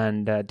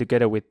 and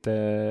together with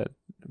the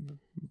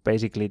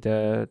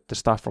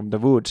stuff from the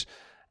woods,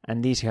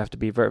 and these you have to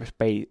be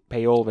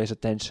pay always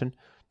attention.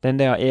 Then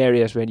there are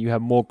areas where you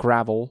have more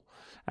gravel,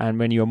 and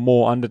when you're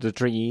more under the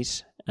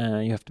trees,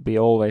 you have to be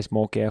always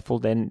more careful.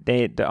 Then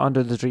the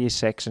under the trees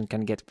section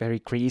can get very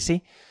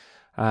greasy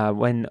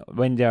when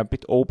there are a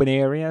bit open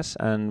areas,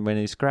 and when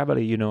it's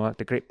gravelly,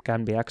 the grip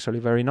can be actually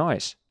very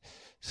nice.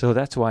 So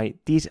that's why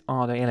these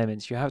are the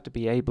elements. You have to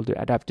be able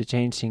to adapt to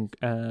changing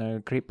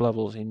grip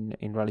levels in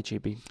Rally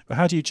GB. But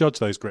how do you judge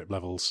those grip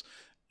levels?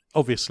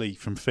 Obviously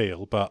from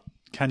feel, but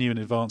can you in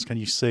advance, can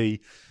you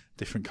see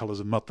different colours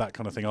of mud, that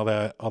kind of thing? Are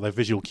there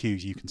visual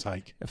cues you can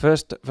take?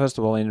 First of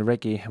all, in the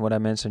recce, what I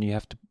mentioned, you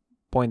have to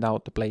point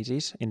out the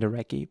places in the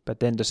recce, but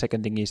then the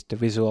second thing is the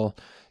visual,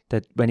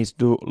 that when it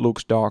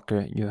looks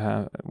darker,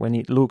 when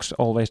it looks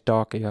always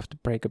darker, you have to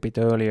brake a bit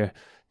earlier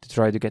to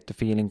try to get the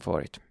feeling for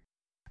it.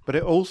 But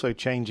it also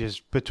changes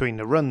between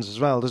the runs as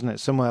well, doesn't it?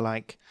 Somewhere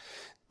like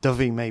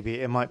Dovey,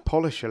 maybe it might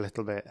polish a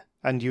little bit,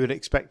 and you would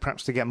expect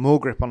perhaps to get more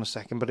grip on a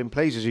second, but in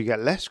places you get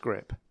less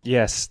grip.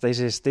 Yes, this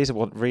is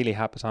what really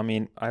happens. I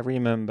mean, I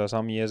remember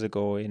some years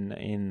ago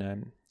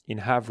in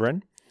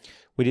Havren,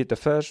 we did the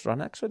first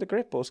run. Actually, the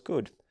grip was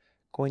good.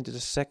 going to the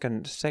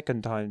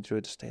second time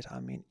through the stage, I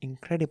mean,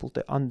 incredible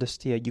the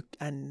understeer,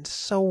 and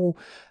so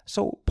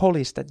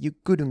polished that you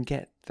couldn't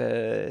get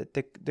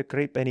the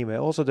grip anywhere.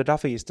 Also, the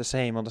Duffy is the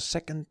same. On the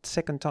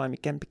second time,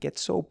 it can get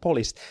so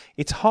polished.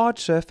 It's hard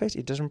surface.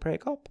 It doesn't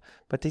break up,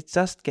 but it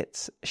just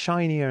gets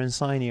shinier and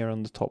shinier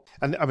on the top.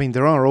 And I mean,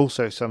 there are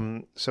also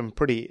some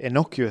pretty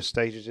innocuous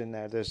stages in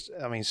there.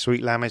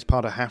 Sweet Lamb is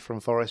part of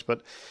Hafren Forest,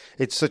 but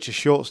it's such a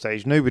short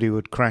stage. Nobody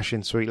would crash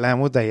in Sweet Lamb,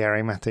 would they,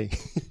 Jari-Matti?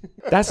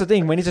 That's the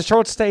thing. When it's a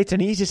short stage,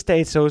 an easy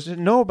stage, so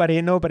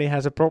nobody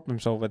has a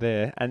problems over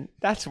there, and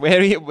that's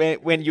where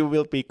when you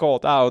will be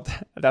caught out.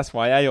 That's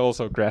why I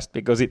also crashed,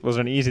 because it was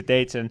an easy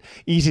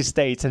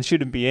stage and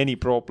shouldn't be any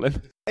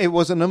problem. It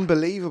was an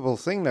unbelievable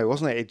thing, though,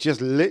 wasn't it? It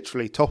just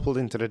literally toppled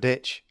into the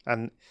ditch,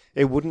 and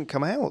it wouldn't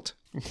come out.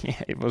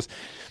 Yeah, it was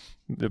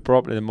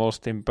probably the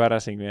most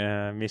embarrassing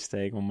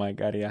mistake on my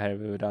career I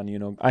have ever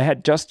done. I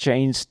had just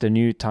changed the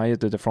new tire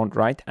to the front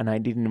right, and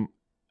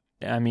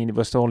it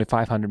was only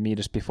 500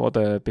 meters before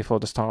the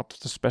start of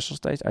the special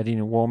stage. I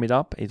didn't warm it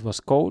up. It was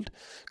cold.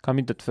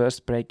 Coming to the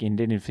first braking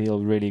didn't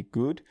feel really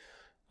good.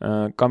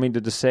 Coming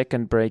to the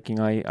second braking,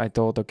 I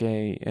thought,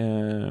 okay,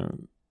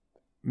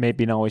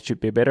 maybe now it should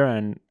be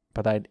better,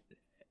 but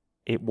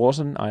it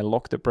wasn't. I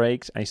locked the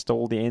brakes. I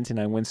stalled the engine.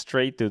 I went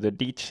straight to the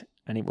ditch,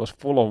 and it was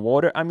full of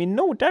water. I mean,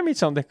 no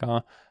damage on the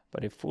car,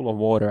 but it's full of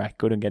water. I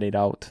couldn't get it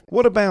out.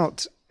 What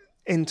about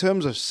in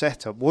terms of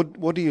setup?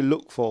 What do you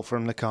look for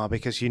from the car?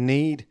 Because you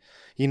need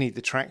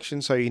the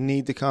traction, so you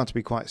need the car to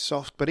be quite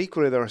soft. But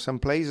equally, there are some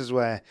places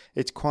where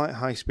it's quite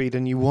high speed,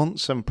 and you want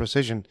some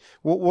precision.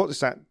 What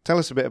is that? Tell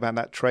us a bit about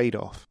that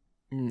trade-off.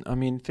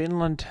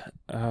 Finland,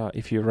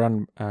 if you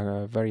run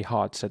a very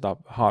hard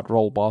setup, hard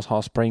roll bars,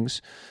 hard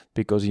springs,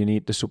 because you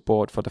need the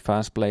support for the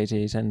fast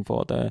places and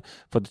for the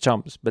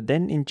jumps. But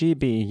then in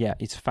GB, yeah,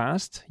 it's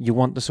fast. You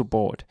want the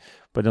support.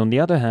 But on the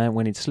other hand,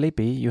 when it's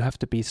slippy, you have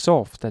to be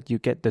soft, that you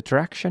get the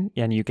traction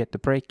and you get the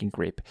braking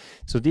grip.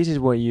 So this is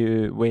where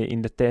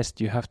in the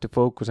test you have to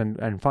focus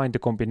and find the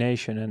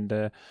combination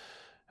and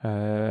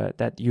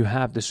that you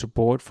have the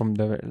support from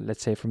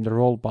the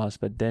roll bars,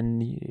 but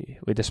then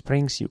with the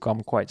springs you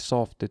come quite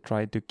soft to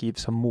try to give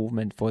some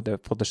movement for the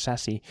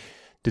chassis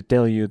to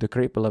tell you the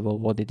grip level,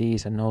 what it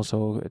is, and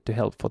also to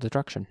help for the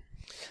traction.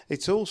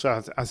 It's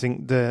also, I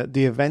think,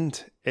 the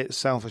event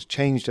itself has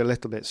changed a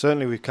little bit.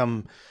 Certainly we've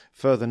come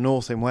further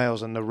north in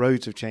Wales and the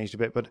roads have changed a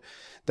bit, but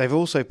they've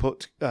also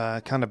put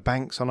kind of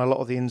banks on a lot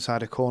of the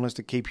insider corners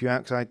to keep you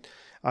out. 'Cause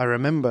I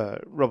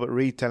remember Robert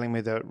Reid telling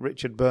me that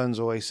Richard Burns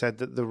always said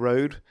that the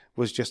road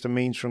was just a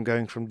means from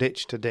going from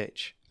ditch to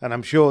ditch. And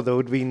I'm sure there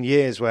would have been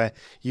years where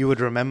you would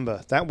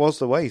remember that was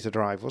the way to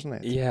drive, wasn't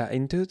it? Yeah,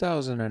 in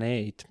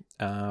 2008,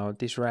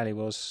 this rally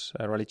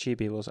Rally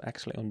GB was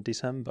actually on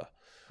December.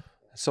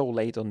 So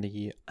late on the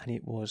year, and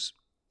it was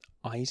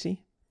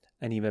icy,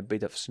 and even a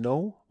bit of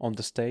snow on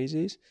the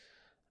stages,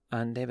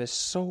 and they were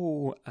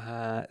so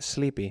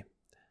slippy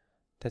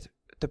that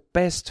the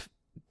best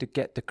to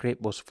get the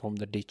grip was from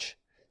the ditch.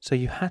 So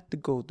you had to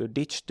go to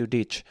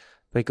ditch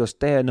because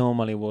there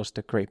normally was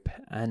the grip,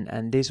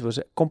 and this was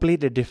a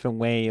completely different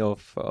way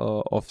of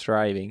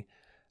driving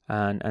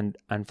and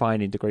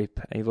finding the grip.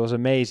 It was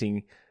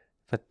amazing.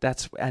 But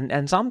that's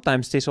and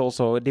sometimes this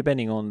also,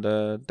 depending on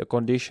the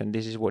condition,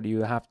 this is what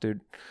you have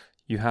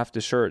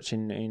to search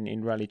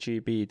in Rally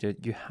GB,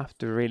 that you have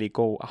to really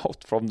go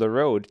out from the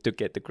road to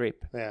get the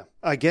grip. Yeah,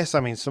 I guess,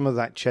 some of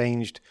that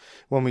changed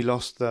when we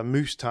lost the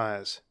Moose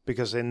tyres,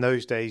 because in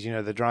those days,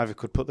 the driver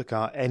could put the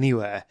car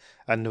anywhere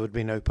and there would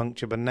be no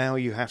puncture. But now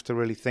you have to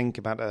really think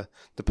about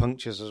the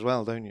punctures as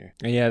well, don't you?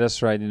 Yeah,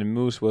 that's right. And the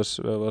Moose was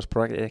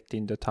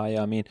protecting the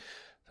tyre.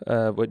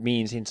 What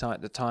means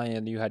inside the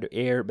tire you had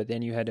air, but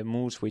then you had a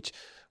mousse, which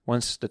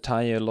once the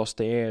tire lost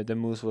the air, the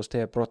mousse was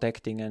there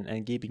protecting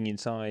and keeping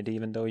inside.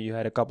 Even though you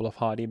had a couple of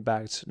hard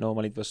impacts,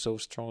 normally it was so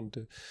strong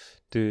to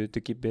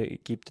keep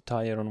the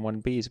tire on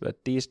one piece.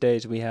 But these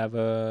days we have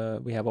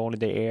only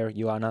the air.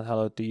 You are not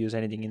allowed to use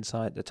anything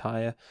inside the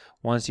tire.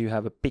 Once you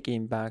have a big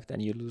impact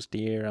and you lose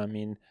the air,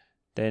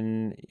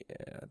 then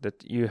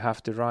that you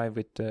have to drive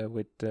with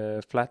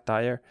the flat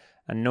tire.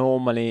 And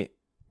normally,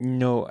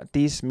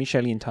 these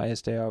Michelin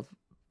tires, they are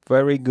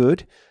very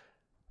good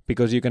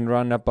because you can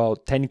run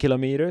about 10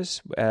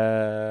 kilometers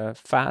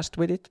fast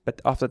with it. But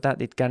after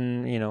that, it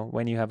can,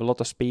 when you have a lot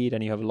of speed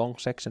and you have a long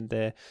section,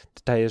 the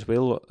tires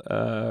will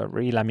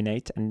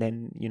relaminate, and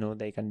then,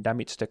 they can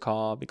damage the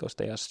car because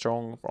they are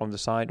strong on the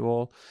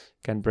sidewall,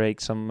 can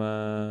break some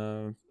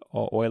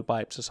oil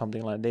pipes or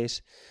something like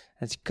this.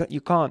 And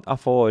you can't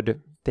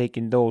afford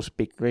taking those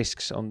big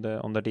risks on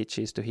the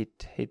ditches to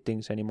hit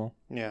things anymore.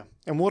 Yeah.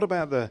 And what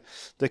about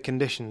the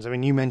conditions?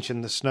 You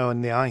mentioned the snow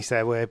and the ice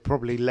there. We're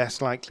probably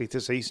less likely to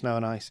see snow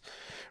and ice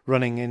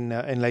running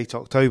in late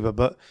October,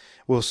 but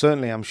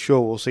I'm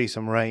sure we'll see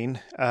some rain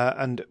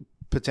and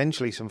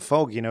potentially some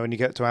fog. When you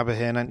get to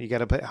Aberhyn, you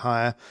get a bit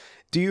higher.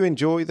 Do you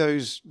enjoy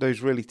those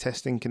really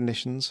testing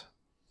conditions?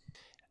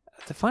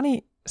 The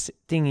funny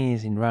thing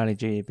is in Rally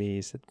GB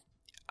is that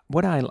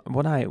what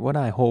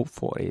I hope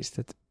for is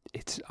that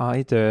it's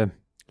either,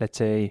 let's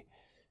say,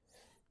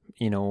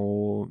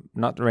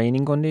 not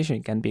raining condition.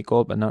 It can be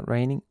cold but not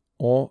raining.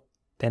 Or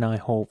then I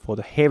hope for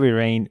the heavy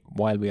rain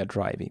while we are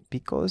driving.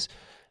 Because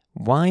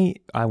why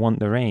I want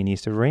the rain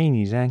is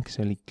is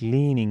actually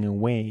cleaning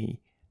away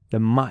the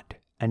mud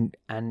and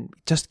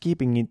just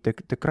keeping it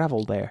the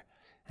gravel there.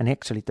 And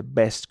actually the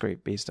best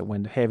grip is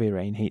when the heavy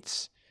rain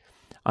hits.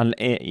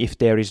 If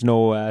there is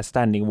no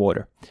standing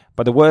water.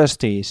 But the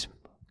worst is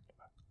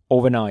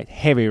overnight,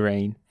 heavy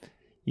rain.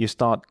 You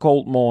start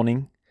cold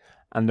morning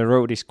and the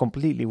road is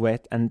completely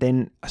wet, and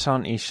then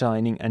sun is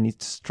shining and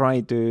it's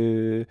try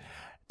to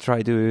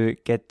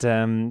get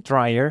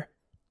drier,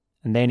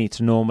 and then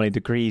it's normally the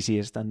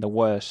greasiest and the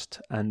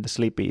worst and the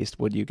slippiest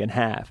what you can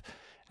have.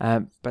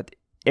 But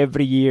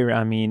every year,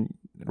 I mean,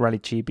 Rally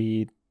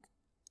GP,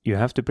 you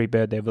have to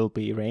prepare there will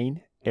be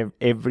rain.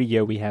 Every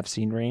year we have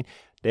seen rain.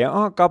 There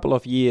are a couple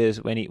of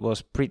years when it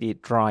was pretty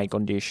dry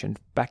condition,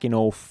 back in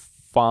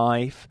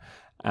 2005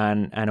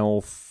 and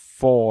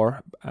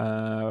 2004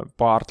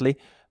 partly,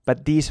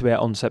 but these were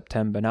on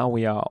September. Now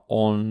we are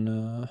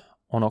on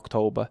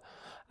October,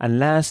 and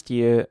last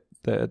year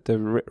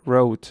the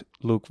road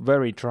looked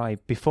very dry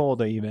before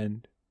the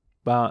event,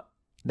 but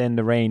then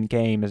the rain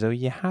came, so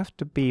you have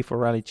to be for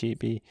Rally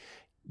GP.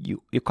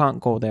 You can't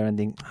go there and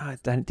think,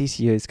 this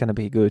year is going to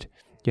be good.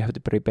 You have to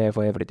prepare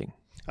for everything.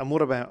 And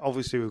what about,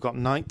 obviously, we've got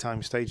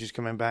nighttime stages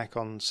coming back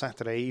on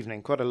Saturday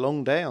evening. Quite a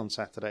long day on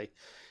Saturday.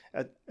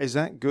 Is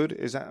that good?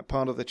 Is that a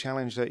part of the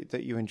challenge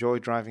that you enjoy,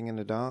 driving in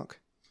the dark?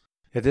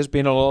 Yeah, there's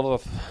been a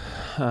lot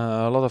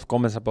of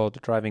comments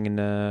about driving in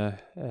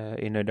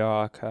the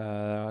dark,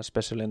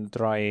 especially in the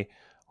dry,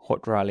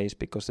 hot rallies,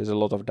 because there's a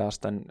lot of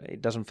dust and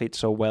it doesn't fit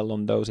so well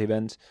on those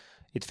events.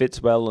 It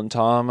fits well on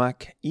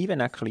tarmac.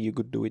 Even actually you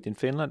could do it in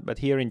Finland, but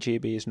here in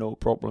GB is no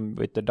problem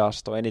with the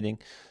dust or anything.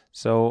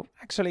 So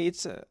actually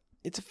it's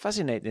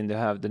fascinating to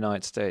have the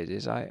night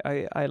stages.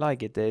 I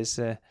like it. There's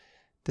a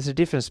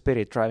different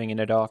spirit driving in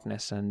the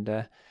darkness,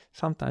 and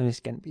sometimes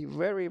it can be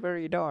very,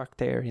 very dark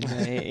there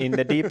in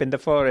the deep in the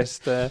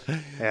forest.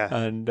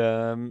 And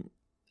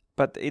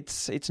but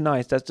it's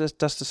nice. That's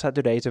just a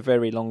Saturday. It's a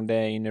very long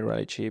day in the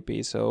Rally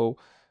GP, so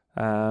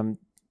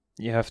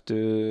you have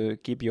to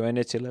keep your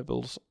energy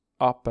levels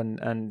up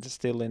and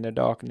still in the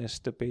darkness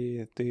to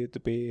be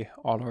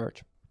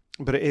alert.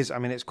 But it is. I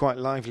mean, it's quite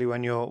lively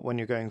when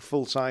you're going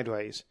full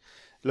sideways,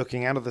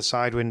 looking out of the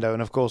side window,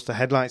 and of course the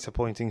headlights are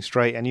pointing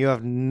straight, and you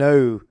have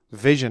no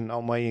vision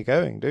on where you're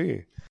going, do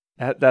you?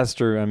 That's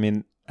true. I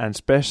mean, and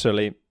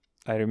especially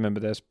I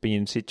remember there's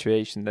been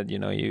situation that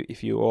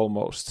if you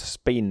almost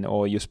spin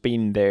or you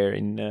spin there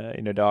in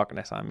the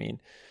darkness. I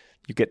mean,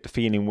 you get the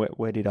feeling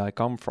where did I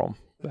come from?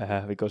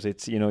 Because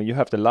it's you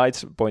have the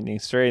lights pointing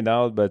straight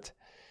out, but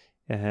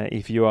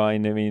if you are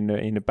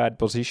in a bad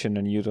position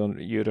and you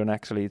don't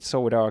actually, it's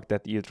so dark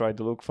that you try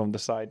to look from the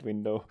side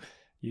window,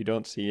 you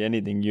don't see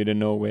anything. You don't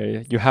know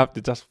where. You have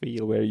to just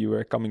feel where you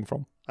were coming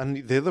from.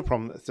 And the other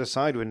problem, the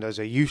side windows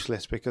are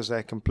useless because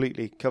they're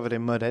completely covered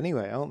in mud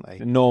anyway, aren't they?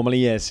 Normally,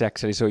 yes,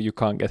 actually. So you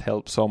can't get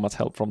so much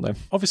help from them.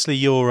 Obviously,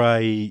 you're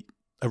a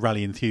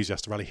rally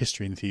enthusiast, a rally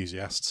history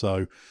enthusiast.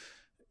 So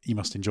you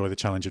must enjoy the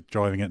challenge of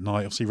driving at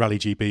night. Obviously, Rally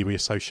GB we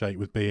associate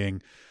with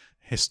being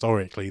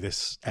historically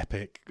this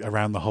epic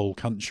around the whole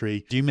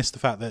country. Do you miss the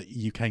fact that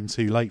you came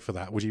too late for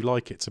that? Would you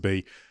like it to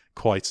be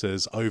quite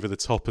as over the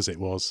top as it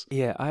was?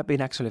 Yeah, I've been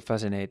actually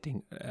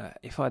fascinating.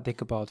 If I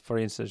think about, for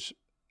instance,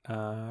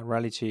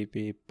 Rally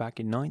GP back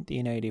in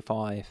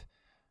 1985,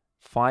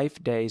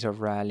 5 days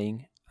of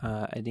rallying.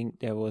 I think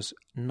there was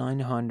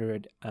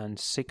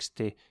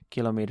 960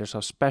 kilometers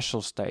of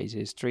special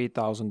stages,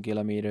 3,000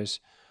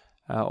 kilometers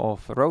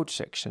of road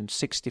sections,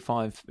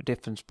 65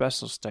 different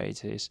special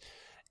stages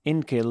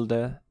in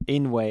Kildare,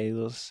 in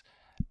Wales,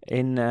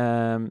 in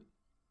a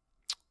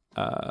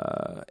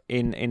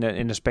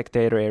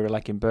spectator area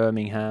like in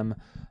Birmingham,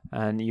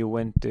 and you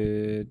went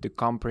to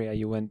Cumbria.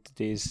 You went to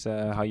these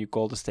how you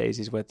call the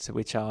stages,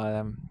 which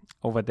are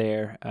over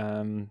there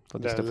for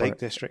the Lake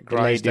District,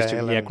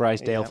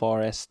 Grisdale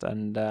Forest,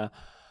 and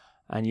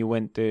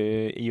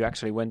you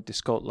actually went to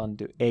Scotland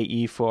to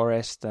AE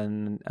Forest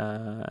and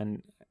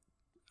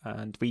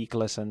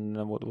Weekles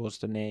and what was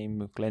the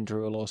name,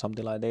 Glendrule or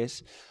something like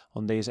this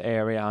on this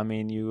area. I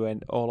mean, you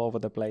went all over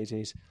the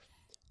places.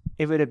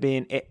 It would have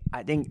been,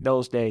 I think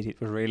those days it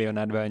was really an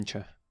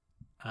adventure.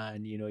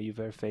 And, you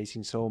were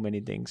facing so many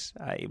things.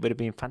 It would have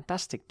been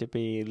fantastic to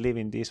be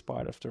living this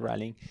part of the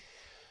rallying.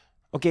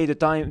 Okay,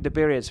 the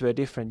periods were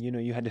different.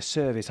 You had a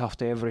service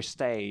after every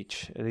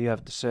stage. You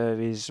have the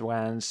service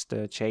vans,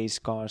 the chase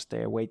cars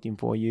there waiting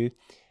for you.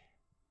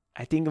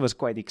 I think it was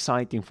quite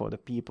exciting for the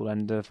people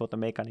and for the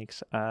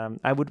mechanics.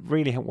 I would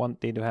really have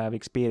wanted to have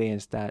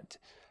experienced that,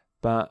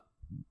 but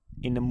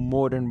in the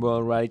modern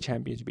World Rally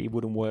Championship, it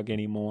wouldn't work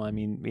anymore. I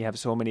mean, we have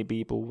so many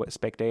people,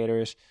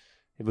 spectators.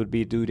 It would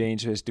be too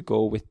dangerous to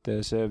go with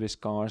the service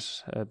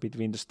cars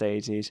between the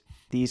stages.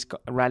 These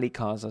rally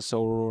cars are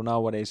so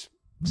nowadays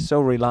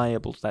so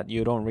reliable that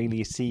you don't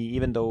really see,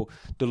 even though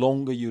the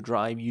longer you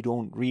drive, you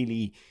don't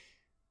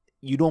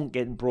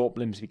get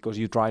problems because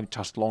you drive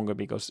just longer,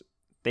 because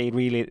they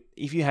really,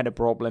 if you had a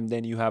problem,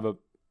 then you have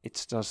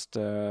it's just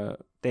then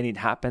it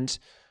happens.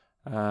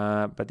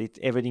 But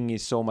everything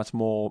is so much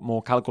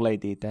more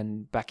calculated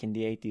than back in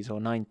the 80s or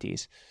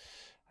 90s.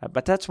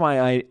 But that's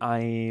why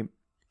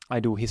I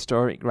do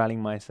historic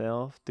rallying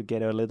myself, to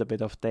get a little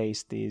bit of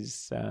taste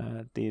these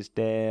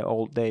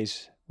old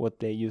days, what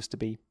they used to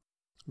be.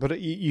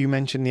 But you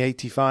mentioned the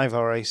 85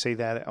 RAC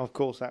there. Of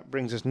course, that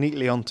brings us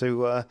neatly on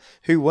to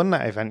who won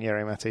that event,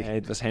 Jari-Matti?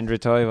 It was Henry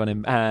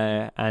Toivonen,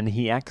 and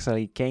he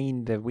actually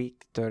gained the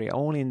victory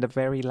only in the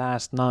very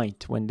last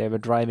night when they were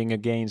driving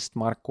against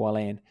Markku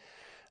Alén.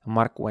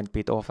 Markku went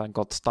bit off and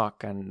got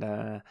stuck,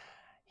 and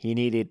he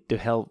needed the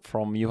help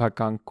from Juha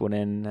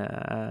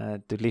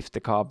Kankkunen to lift the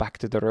car back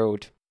to the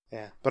road.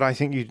 Yeah, but I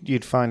think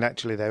you'd find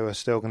actually they were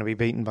still going to be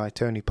beaten by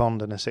Tony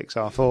Pond in a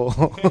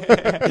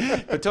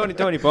 6R4. But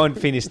Tony Pond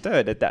finished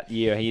third at that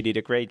year. He did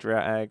a great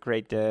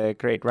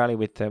rally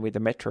with the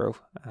Metro,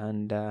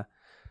 and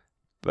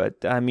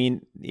but I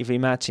mean, if you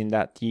imagine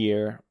that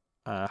year,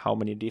 how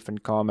many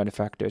different car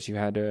manufacturers you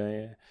had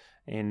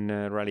in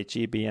Rally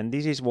GB, and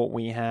this is what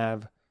we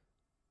have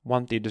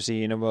wanted to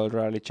see in a World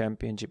Rally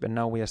Championship, and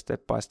now we are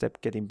step by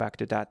step getting back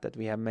to that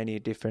we have many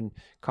different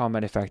car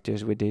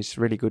manufacturers, which is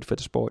really good for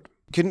the sport.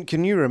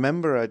 Can you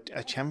remember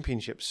a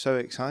championship so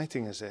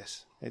exciting as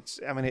this?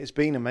 It's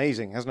been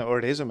amazing, hasn't it? Or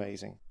it is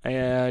amazing.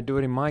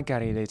 During my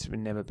career, it's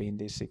never been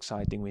this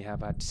exciting. We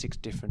have had 6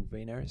 different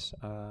winners.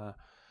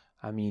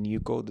 I mean, you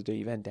go to the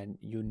event and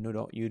you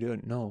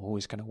don't know who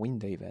is going to win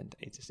the event.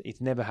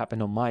 It's never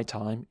happened on my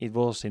time. It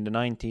was in the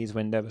 90s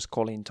when there was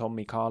Colin,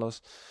 Tommy,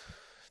 Carlos,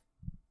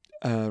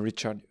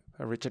 Richard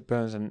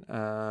Burns,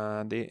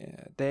 and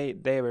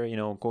they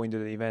were going to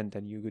the event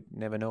and you could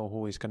never know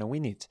who is going to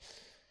win it.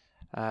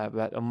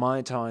 But on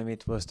my time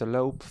it was the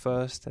Loeb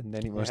first, and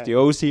then it was the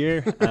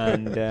Osier,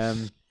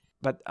 and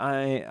but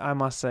I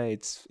must say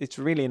it's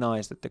really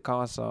nice that the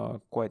cars are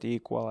quite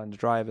equal and the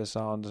drivers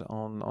are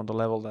on the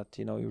level that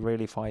you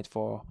really fight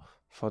for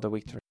the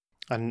victory.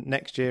 And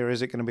next year,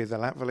 is it going to be the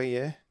Latvala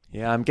year?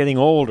 Yeah, I'm getting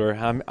older.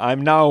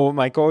 I'm now,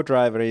 my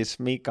co-driver is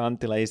Mika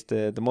Anttila, is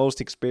the most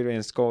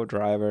experienced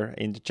co-driver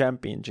in the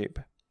championship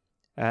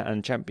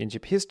and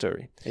championship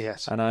history.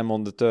 Yes. And I'm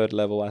on the 3rd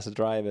level as a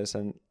driver,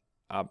 and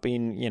I've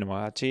been,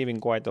 achieving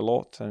quite a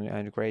lot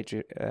and great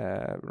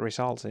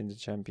results in the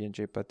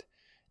championship. But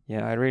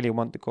yeah, I really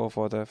want to go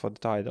for the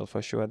title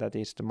for sure. That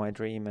is my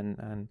dream,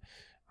 and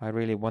I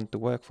really want to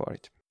work for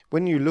it.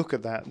 When you look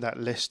at that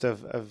list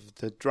of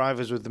the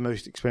drivers with the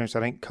most experience, I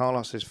think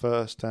Carlos is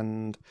first,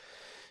 and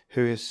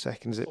who is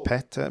second? Is it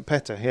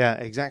Petter? Yeah,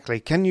 exactly.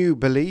 Can you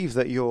believe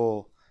that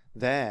you're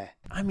there?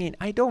 I mean,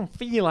 I don't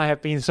feel I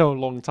have been so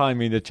long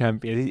time in the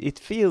champion. It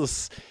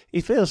feels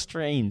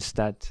strange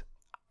that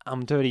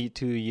I'm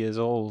 32 years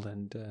old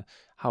and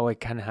how I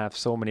can have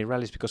so many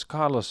rallies, because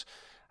Carlos,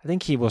 I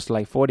think he was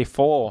like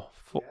 44,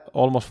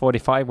 almost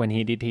 45 when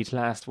he did his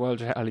last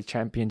World Rally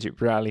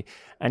Championship rally,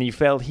 and he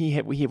felt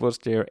he was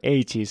their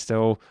ages,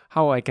 so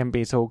how I can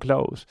be so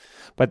close.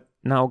 But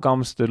now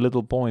comes the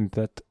little point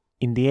that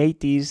in the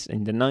 80s,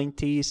 in the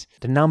 90s,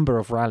 the number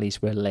of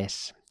rallies were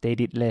less. They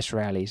did less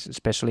rallies,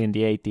 especially in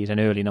the 80s and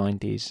early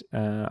 90s.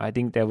 I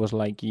think there was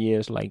like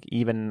years, like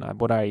even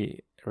what I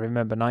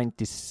remember,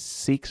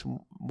 96,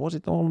 was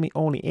it only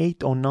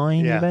 8 or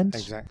 9 events?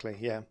 Exactly.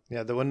 Yeah,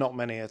 there were not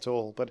many at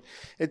all, but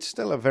it's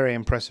still a very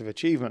impressive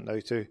achievement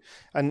though too.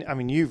 And I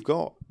mean, you've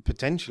got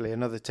potentially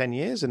another 10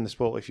 years in the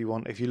sport if you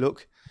want. If you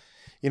look,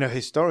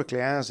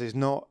 historically ours is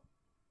not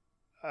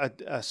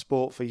a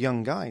sport for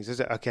young guys, is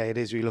it? Okay, it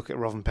is. We look at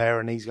Rovanperä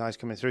and these guys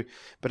coming through,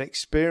 but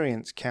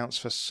experience counts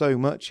for so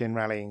much in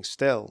rallying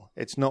still.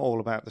 It's not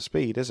all about the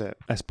speed, is it?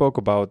 I spoke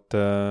about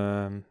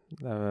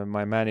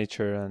my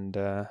manager and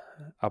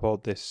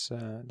about this,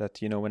 that,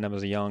 when I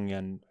was young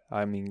and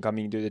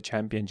coming to the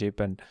championship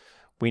and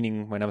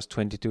winning when I was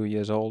 22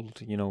 years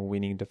old,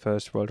 winning the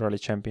first World Rally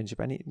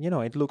Championship. And,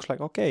 it looks like,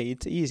 okay,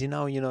 it's easy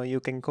now, you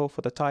can go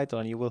for the title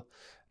and you will.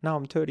 Now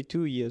I'm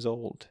 32 years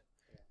old.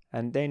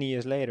 And 10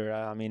 years later,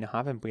 I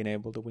haven't been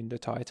able to win the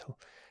title.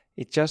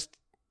 It just,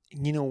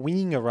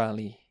 winning a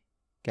rally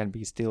can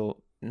be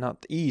still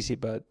not easy,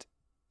 but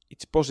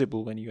it's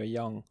possible when you're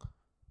young.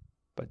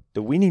 But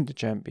the winning the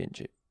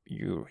championship,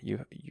 you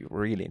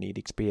really need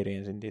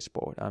experience in this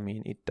sport.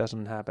 It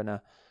doesn't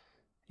happen.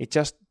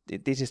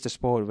 This is the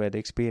sport where the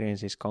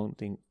experience is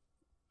counting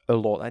a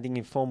lot. I think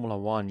in Formula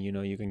 1,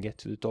 you can get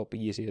to the top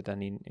easier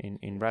than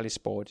in rally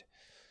sport.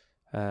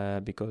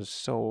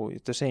 Because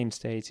the same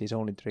stage is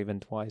only driven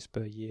twice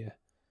per year,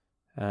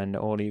 and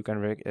only you can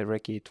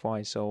wreck it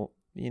twice. So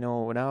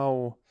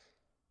now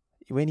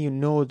when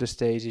the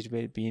stages,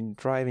 we've been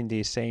driving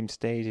these same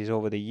stages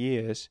over the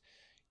years,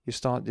 you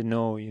start to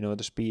know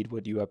the speed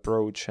what you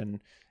approach, and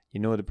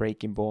the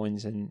braking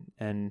points,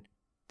 and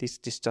this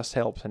just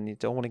helps, and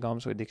it only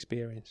comes with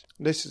experience.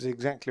 This is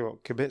exactly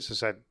what Kubica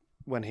said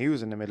when he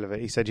was in the middle of it.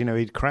 He said,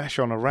 he'd crash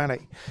on a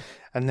rally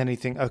and then he'd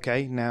think,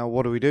 okay, now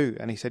what do we do?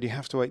 And he said, you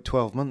have to wait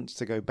 12 months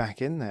to go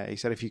back in there. He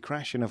said, if you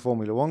crash in a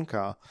Formula 1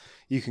 car,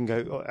 you can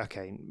go,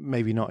 okay,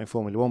 maybe not in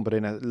Formula 1, but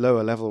in a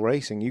lower level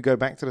racing, you go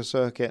back to the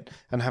circuit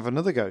and have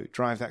another go,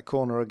 drive that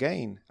corner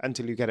again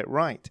until you get it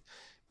right.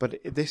 But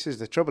this is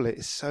the trouble.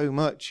 It's so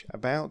much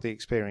about the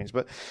experience.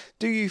 But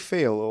do you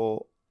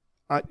feel,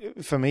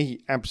 for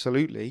me,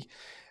 absolutely,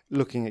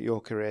 looking at your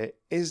career,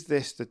 is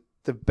this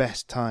the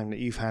best time that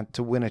you've had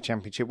to win a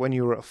championship? When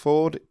you were at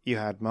Ford, you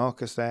had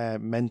Marcus there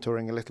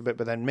mentoring a little bit,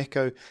 but then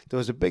Mikko, there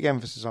was a big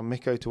emphasis on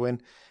Mikko to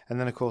win. And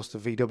then, of course, the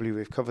VW,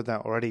 we've covered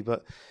that already.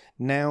 But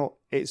now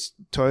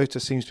Toyota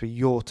seems to be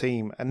your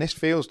team. And this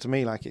feels to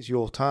me like it's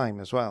your time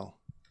as well.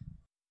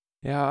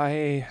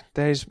 Yeah,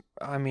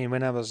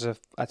 when I was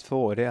at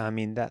Ford,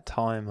 that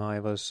time I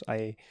was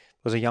a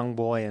young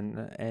boy,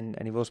 and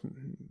it was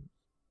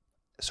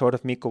sort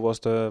of Mikko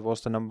was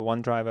the number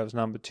one driver, I was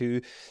number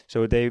two.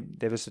 So there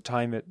was a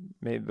time that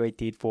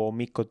waited for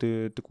Mikko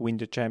to win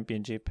the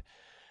championship.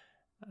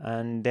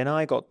 And then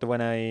I got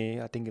when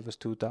I think it was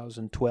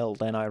 2012,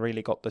 then I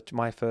really got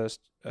my first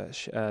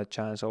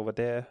chance over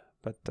there.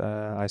 But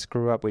I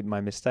screwed up with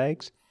my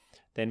mistakes.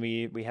 Then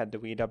we had the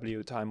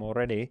VW time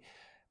already.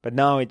 But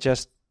now it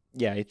just,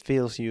 it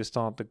feels you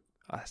start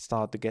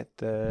to get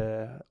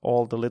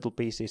all the little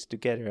pieces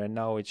together, and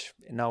now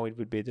it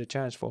would be the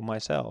chance for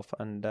myself.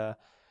 And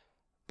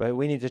but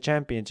winning the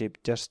championship,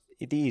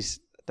 it is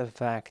the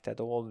fact that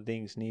all the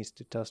things needs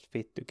to just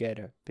fit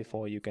together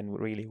before you can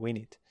really win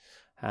it.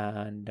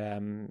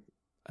 And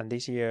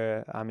this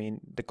year,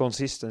 the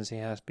consistency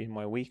has been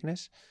my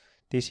weakness.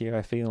 This year,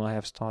 I feel I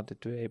have started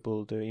to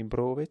able to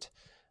improve it.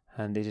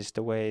 And this is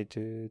the way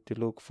to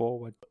look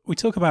forward. We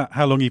talk about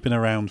how long you've been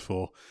around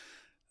for,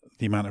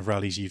 the amount of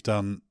rallies you've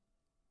done,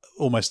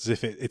 almost as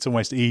if it's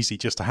almost easy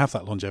just to have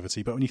that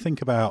longevity. But when you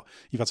think about,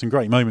 you've had some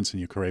great moments in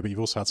your career, but you've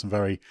also had some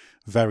very,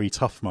 very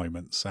tough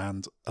moments.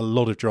 And a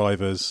lot of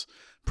drivers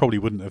probably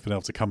wouldn't have been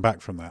able to come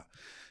back from that.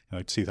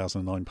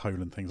 2009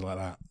 Poland, things like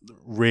that.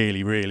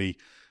 Really, really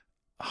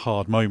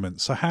hard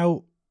moments. So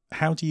how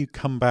do you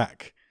come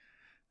back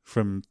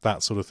from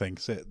that sort of thing?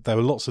 There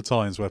were lots of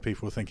times where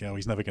people were thinking,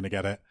 he's never going to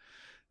get it.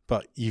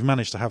 But you've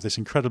managed to have this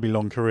incredibly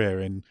long career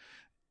in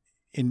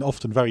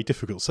often very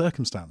difficult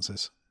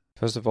circumstances.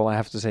 First of all, I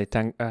have to say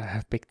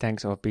big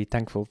thanks, or be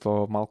thankful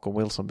for Malcolm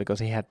Wilson, because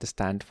he had to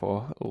stand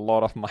for a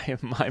lot of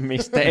my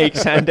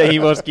mistakes, and he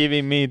was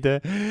giving me the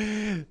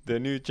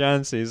new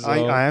chances. So.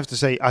 I have to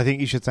say, I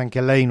think you should thank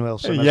Elaine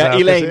Wilson. Yeah,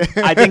 Elaine.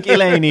 I think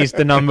Elaine is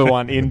the number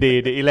one.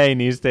 Indeed,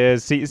 Elaine is there.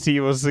 She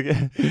was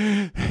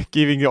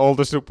giving all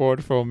the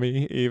support for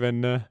me.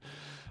 Even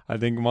I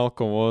think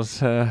Malcolm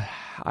was.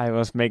 I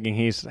was making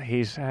his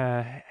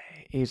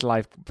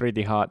life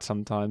pretty hard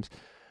sometimes.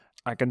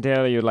 I can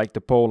tell you, like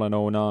the Poland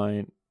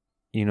 09,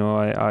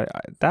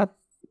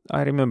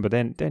 I remember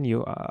then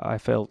I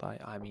felt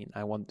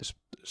I want to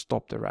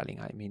stop the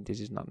rallying. This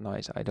is not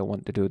nice. I don't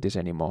want to do this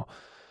anymore.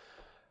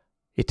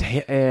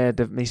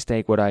 The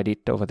mistake what I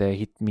did over there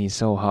hit me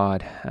so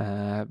hard.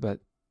 But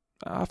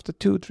after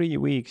 2-3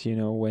 weeks,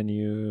 when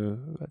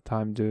you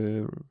time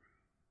to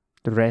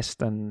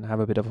rest and have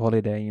a bit of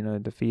holiday,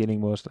 the feeling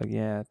was like,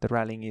 the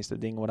rallying is the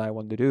thing what I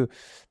want to do.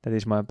 That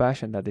is my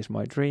passion, that is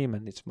my dream,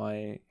 and it's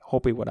my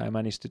hobby what I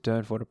managed to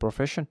turn for the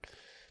profession.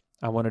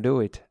 I want to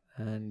do it.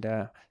 And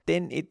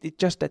then it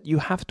just that you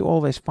have to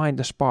always find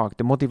the spark,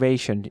 the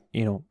motivation,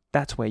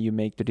 that's where you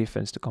make the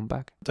difference to come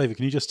back. David,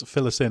 can you just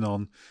fill us in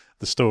on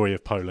the story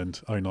of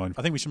Poland 09?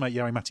 I think we should make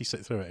Jari-Matti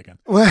sit through it again.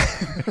 Well,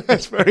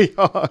 that's very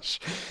harsh.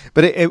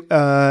 But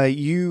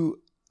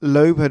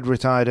Loeb had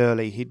retired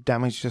early. He'd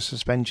damaged a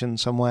suspension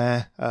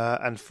somewhere,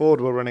 and Ford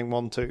were running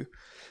 1-2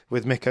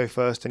 with Mikko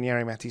first and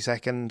Jari-Matti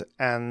second.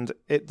 And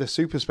the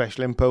Super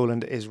Special in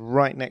Poland is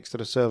right next to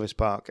the service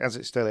park, as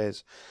it still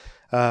is.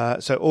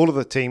 So all of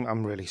the team,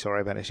 I'm really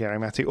sorry about this,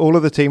 Jari-Matti, all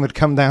of the team had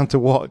come down to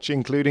watch,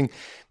 including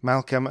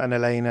Malcolm and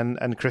Elaine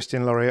and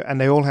Christian Loriot, and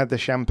they all had the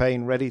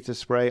champagne ready to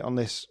spray on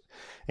this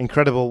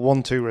incredible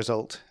 1-2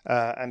 result.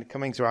 And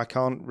coming through, I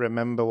can't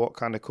remember what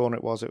kind of corner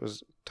it was. It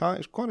was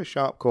quite a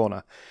sharp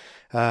corner.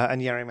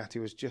 And Jari-Matti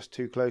was just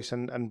too close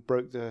and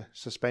broke the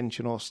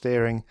suspension or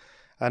steering.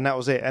 And that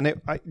was it. And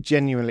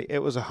genuinely, it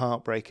was a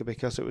heartbreaker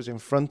because it was in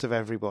front of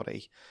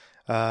everybody.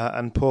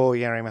 And poor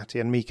Jari-Matti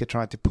and Mika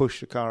tried to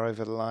push the car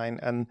over the line.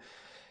 And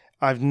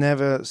I've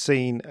never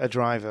seen a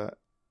driver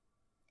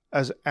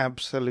as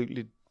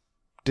absolutely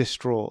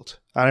distraught.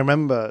 I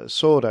remember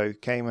Sordo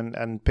came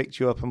and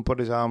picked you up and put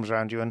his arms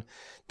around you. And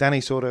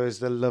Danny Sordo is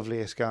the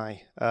loveliest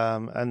guy.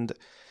 And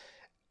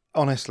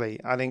honestly,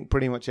 I think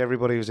pretty much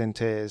everybody was in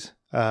tears.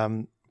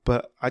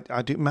 But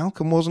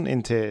Malcolm wasn't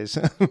in tears.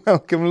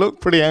 Malcolm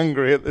looked pretty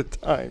angry at the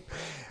time.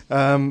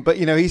 But,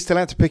 he still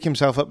had to pick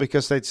himself up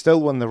because they'd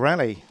still won the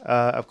rally,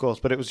 of course.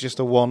 But it was just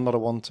a 1, not a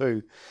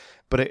 1-2.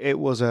 But it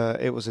was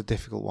a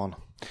difficult one.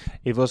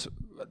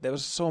 There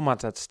was so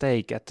much at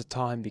stake at the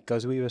time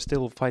because we were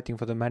still fighting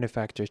for the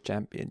Manufacturers'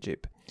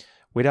 Championship.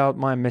 Without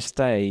my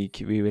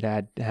mistake, we would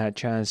have had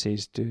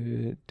chances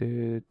to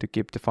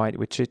keep the fight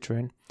with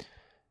Citroën.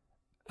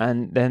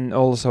 And then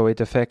also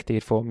it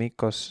affected for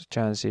Mikko's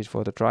chances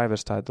for the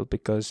driver's title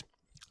because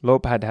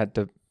Loeb had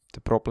the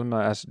problem,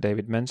 as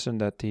David mentioned,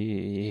 that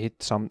he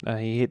hit on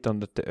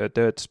the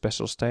third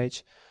special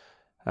stage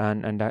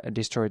and that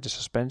destroyed the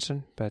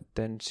suspension. But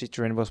then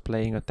Citroën was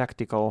playing a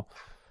tactical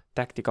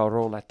tactical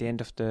role at the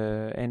end of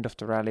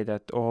the rally,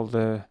 that all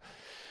the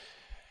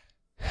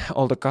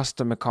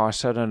customer cars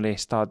suddenly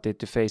started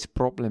to face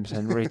problems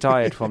and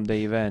retired from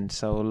the event.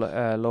 So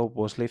Loeb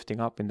was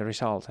lifting up in the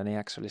result, and he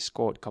actually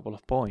scored a couple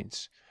of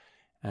points,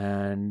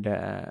 and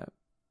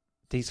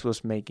this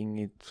was making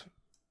it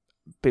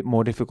a bit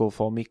more difficult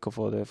for Mikko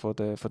for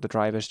the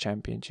drivers'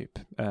 championship,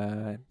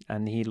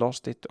 and he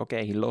lost it.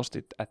 Okay, he lost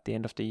it at the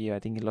end of the year. I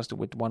think he lost it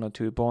with 1 or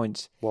 2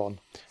 points.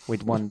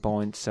 With 1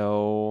 point.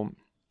 So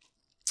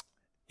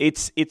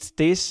it's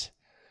this,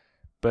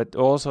 but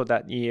also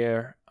that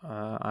year.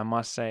 I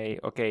must say,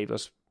 okay,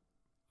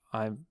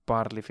 I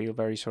partly feel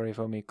very sorry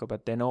for Mikko,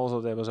 but then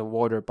also there was a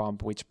water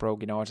pump which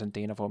broke in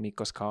Argentina for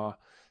Mikko's car.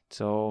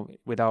 So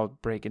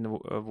without breaking the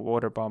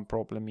water pump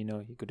problem,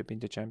 he could have been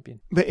the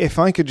champion. But if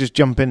I could just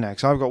jump in there,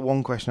 because I've got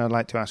one question I'd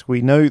like to ask.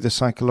 We know the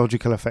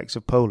psychological effects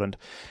of Poland.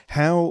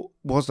 How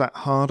was that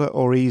harder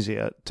or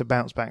easier to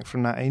bounce back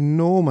from that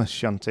enormous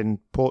shunt in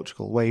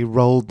Portugal where he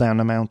rolled down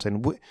a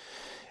mountain?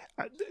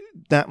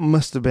 That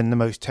must have been the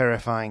most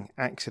terrifying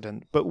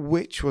accident, but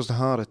which was the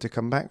harder to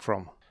come back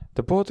from?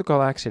 The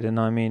Portugal accident,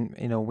 I mean,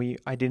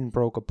 I didn't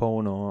broke a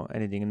bone or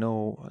anything,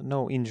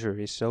 no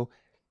injuries. So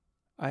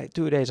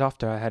 2 days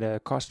after, I had a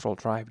Castrol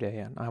drive day,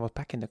 and I was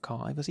back in the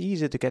car. It was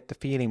easy to get the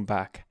feeling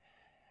back.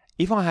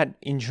 If I had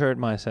injured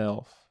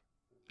myself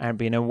and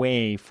been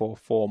away for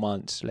 4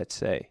 months, let's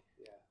say,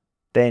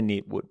 then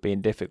it would have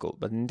been difficult.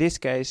 But in this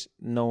case,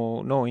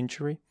 no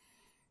injury.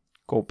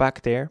 Go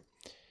back there.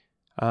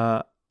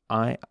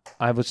 I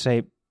would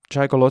say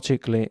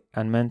psychologically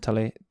and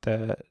mentally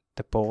the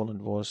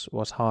Poland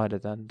was harder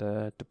than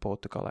the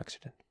Portugal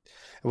accident.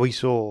 We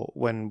saw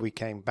when we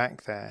came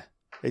back there,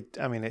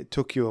 it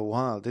took you a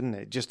while, didn't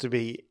it, just to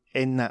be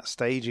in that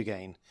stage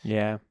again?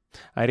 Yeah.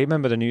 I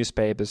remember the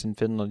newspapers in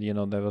Finland,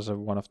 there was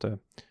one of the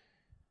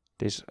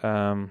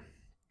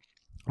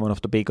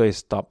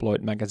biggest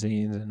tabloid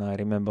magazines, and I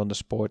remember on the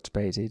sports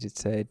pages it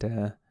said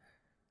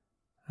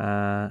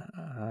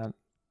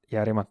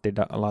Jari-Matti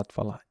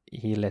Latvala,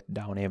 he let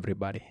down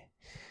everybody.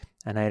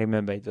 And I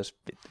remember it was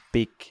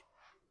big.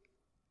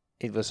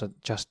 It was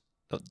just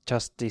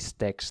this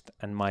text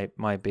and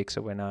my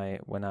picture when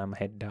I'm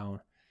head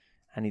down,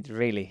 and it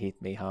really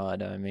hit me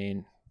hard. I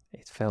mean,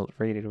 it felt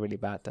really, really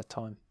bad that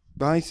time.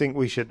 I think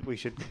we should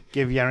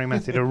give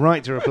Jari-Matti the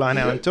right to reply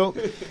now and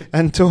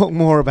talk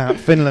more about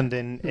Finland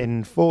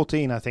in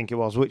 14, I think it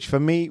was, which for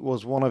me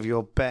was one of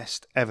your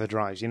best ever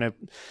drives.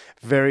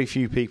 Very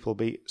few people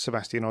beat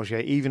Sebastian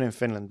Ogier, even in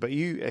Finland, but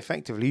you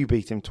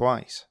beat him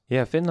twice.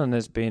 Yeah, Finland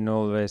has been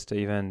always the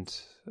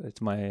event. It's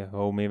my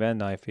home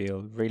event. I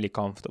feel really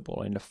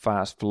comfortable in the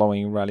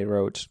fast-flowing rally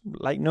roads.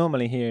 Like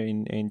normally here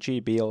in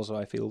GB also,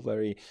 I feel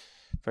very,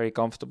 very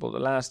comfortable. The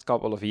last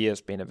couple of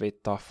years been a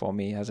bit tough for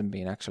me. It hasn't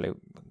been actually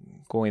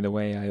going the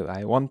way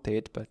I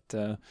wanted, but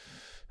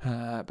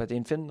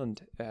in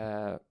Finland,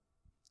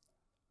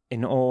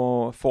 in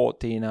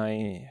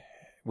 2014,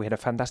 we had a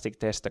fantastic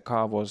test. The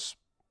car was,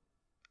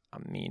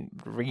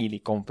 really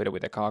confident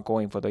with the car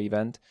going for the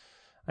event,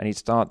 and it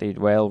started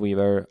well. We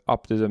were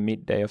up to the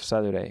midday of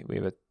Saturday. We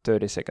were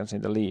 30 seconds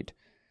in the lead,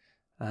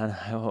 and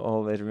I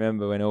always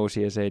remember when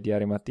Ogier said,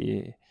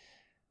 Jari-Matti,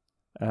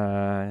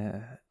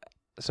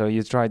 so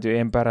you try to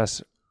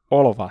embarrass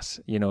all of us,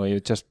 you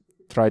just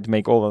try to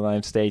make all the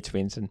time stage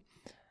wins.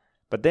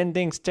 But then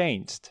things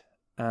changed.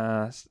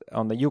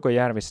 On the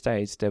Juko-Järvi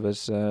stage, there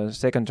was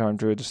second turn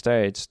through the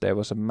stage, there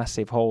was a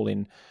massive hole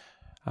in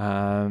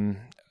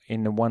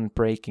the one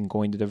braking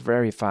going to the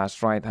very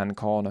fast right-hand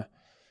corner.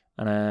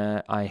 And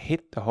I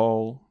hit the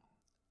hole,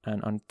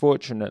 and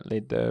unfortunately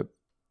the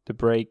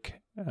brake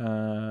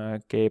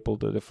cable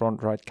to the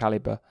front right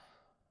caliper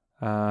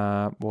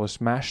was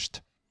smashed.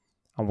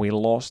 And we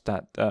lost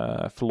that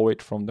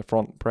fluid from the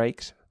front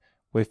brakes.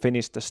 We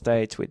finished the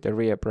stage with the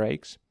rear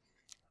brakes,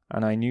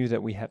 and I knew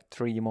that we had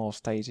 3 more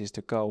stages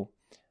to go.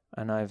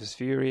 And I was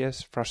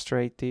furious,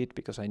 frustrated,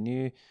 because I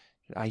knew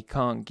I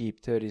can't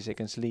keep 30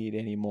 seconds lead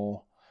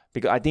anymore.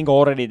 Because I think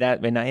already that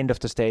when I end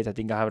of the stage, I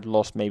think I had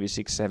lost maybe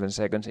 6-7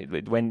 seconds.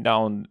 It went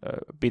down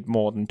a bit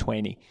more than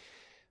 20,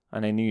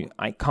 and I knew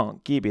I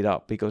can't keep it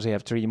up because we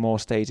have 3 more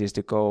stages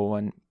to go.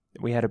 And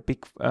we had a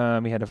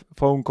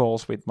phone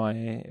calls with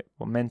my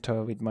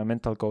mentor, with my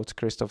mental coach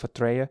Christopher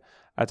Treyer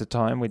at the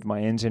time, with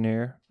my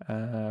engineer,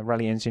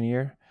 rally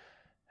engineer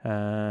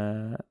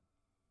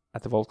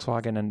at the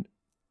Volkswagen,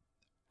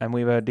 and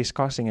we were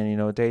discussing,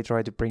 and they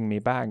tried to bring me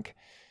back,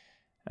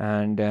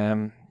 and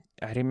I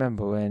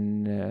remember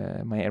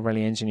when my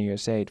rally engineer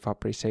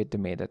Fabrice said to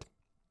me that,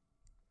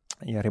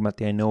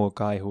 Jari-Matti, I know a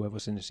guy who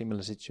was in a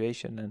similar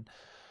situation, and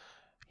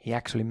he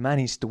actually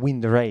managed to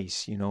win the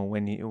race,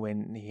 when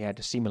he had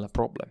a similar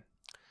problem.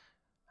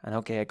 And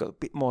okay, I got a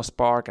bit more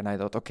spark, and I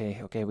thought,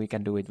 okay, we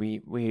can do it.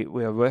 We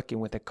are working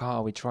with the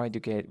car. We got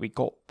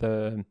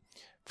the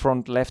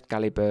front left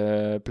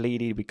caliper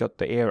bleeded. We got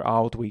the air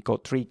out. We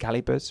got 3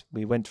 calipers.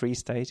 We went 3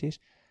 stages.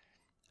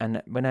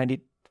 And when I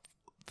did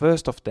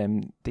first of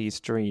them, these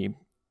 3,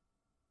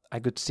 I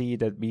could see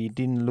that we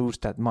didn't lose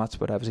that much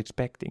what I was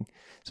expecting.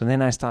 So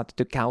then I started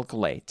to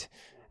calculate.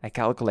 I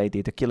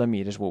calculated the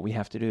kilometers what we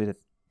have to do. That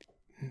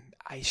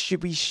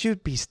we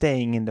should be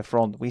staying in the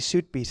front. We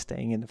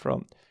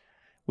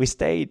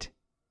stayed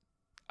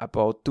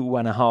about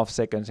 2.5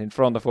 seconds in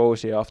front of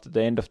Ogier after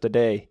the end of the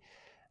day.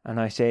 And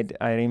I said,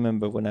 I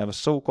remember when I was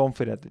so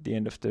confident at the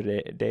end of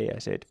the day, I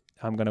said,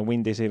 I'm going to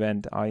win this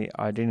event. I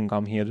didn't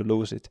come here to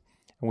lose it.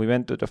 And we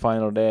went to the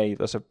final day. It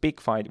was a big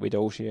fight with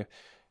Ogier,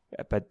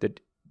 but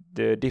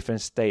the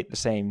difference stayed the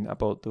same,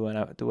 about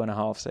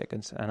 2.5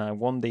 seconds. And I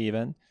won the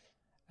event.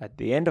 At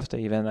the end of the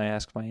event, I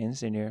asked my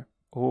engineer,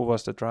 who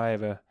was the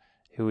driver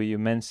who you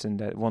mentioned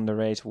that won the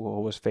race,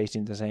 who was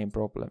facing the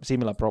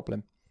similar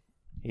problem.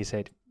 He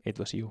said, it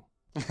was you.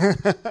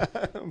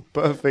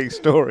 Perfect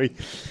story.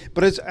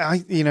 But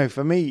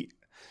for me,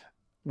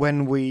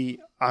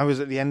 I was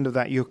at the end of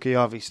that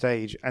Jukkajärvi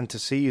stage, and to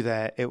see you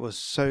there, it was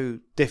so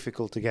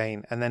difficult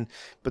again.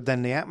 But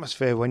then the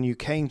atmosphere when you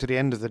came to the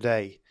end of the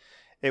day,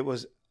 it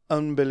was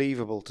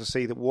unbelievable to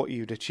see that what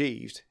you'd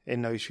achieved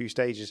in those few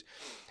stages.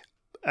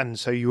 And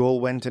so you all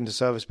went into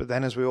service, but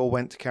then as we all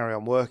went to carry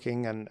on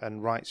working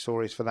and write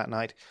stories for that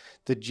night,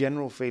 the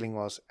general feeling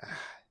was,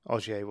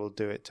 Ogier will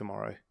do it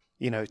tomorrow.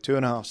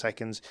 2.5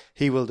 seconds,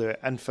 he will do it.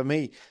 And for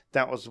me,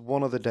 that was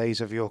one of the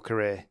days of your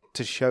career,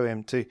 to show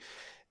him, to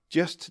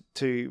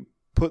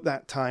put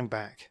that time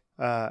back.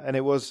 And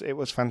it was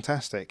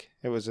fantastic.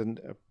 It was a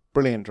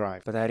brilliant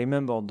drive. But I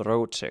remember on the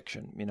road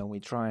section, we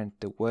tried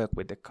to work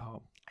with the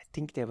car. I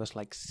think there was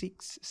like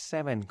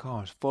 6-7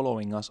 cars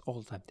following us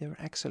all the time. There were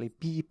actually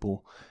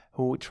people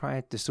who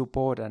tried to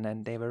support,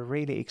 and they were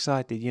really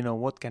excited.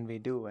 What can we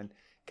do, and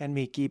can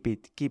we keep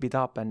it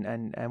up,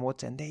 and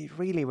they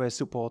really were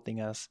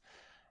supporting us.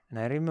 And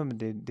I remember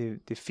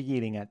the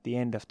feeling at the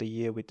end of the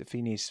year with the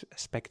Finnish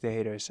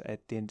spectators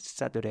at the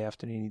Saturday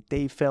afternoon.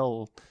 They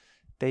felt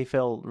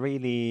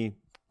really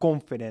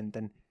confident,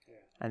 and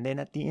then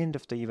at the end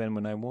of the event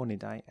when I won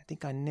it, I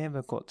think I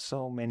never got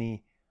so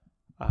many.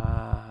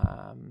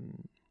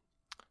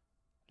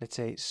 Let's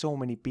say so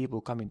many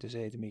people coming to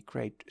say to me,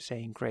 great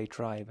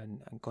drive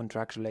and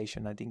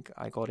congratulations. I think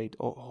I got it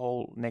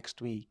whole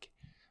next week.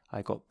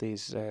 I got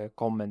these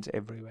comments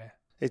everywhere.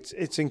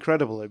 It's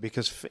incredible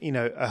because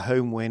a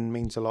home win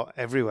means a lot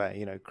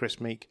everywhere.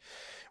 Chris Meek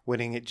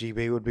winning at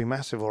GB would be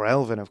massive, or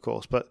Elvin, of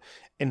course. But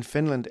in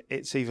Finland,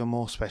 it's even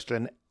more special.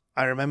 And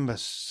I remember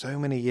so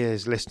many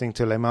years listening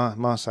to Le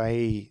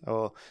Marseillaise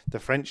or the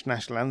French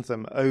national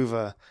anthem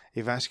over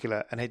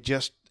Jyväskylä, and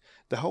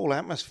the whole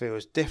atmosphere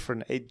was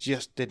different. It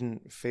just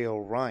didn't feel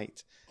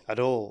right at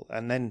all.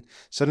 And then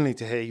suddenly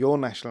to hear your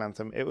national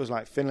anthem, it was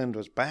like Finland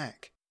was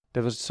back.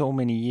 There was so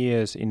many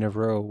years in a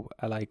row,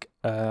 like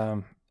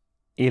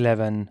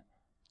 11,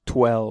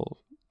 12,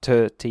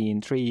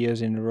 13, 3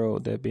 years in a row,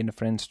 there had been a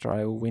French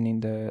driver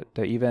winning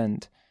the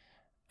event.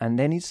 And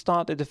then it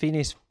started, the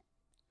Finnish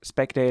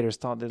spectators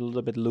started a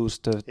little bit lose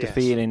the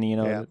feeling,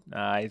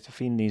 that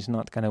Finland is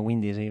not going to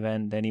win this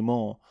event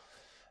anymore.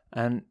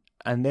 And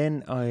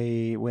then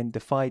when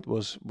the fight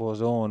was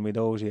on with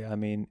Ogier,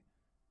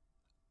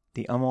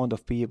 the amount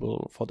of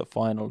people for the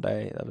final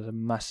day, there was a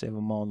massive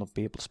amount of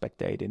people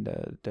spectating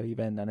the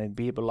event, and then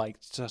people it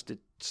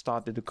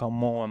started to come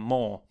more and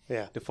more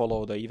to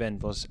follow the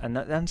event.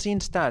 And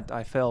since that,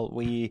 I felt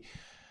we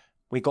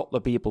got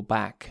the people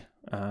back.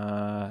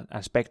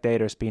 And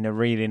spectators being a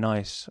really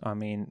nice.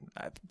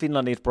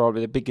 Finland is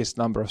probably the biggest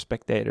number of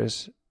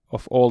spectators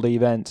of all the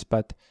events,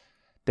 but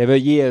there were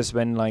years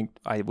when,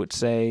 I would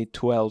say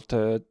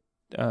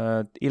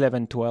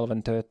 11, 12,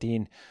 and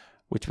 13,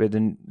 which were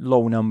the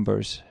low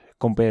numbers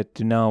compared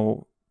to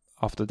now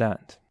after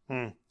that.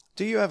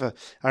 Do you ever?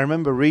 I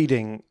remember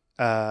reading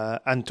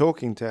and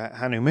talking to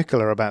Hannu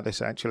Mikkola about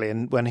this actually,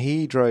 and when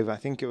he drove, I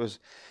think it was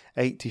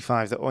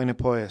 85, the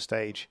Oinopoja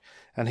stage,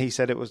 and he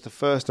said it was the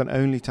first and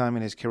only time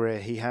in his career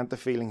he had the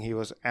feeling he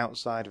was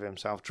outside of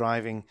himself,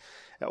 driving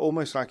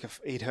almost like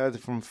he'd heard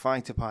from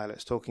fighter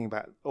pilots talking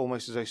about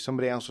almost as though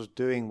somebody else was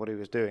doing what he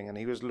was doing and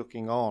he was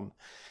looking on.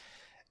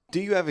 Do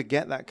you ever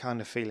get that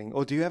kind of feeling,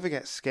 or do you ever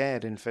get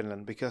scared in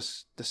Finland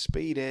because the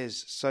speed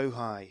is so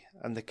high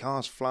and the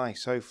cars fly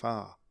so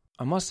far?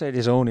 I must say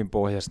this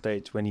Oninpoja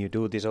stage, when you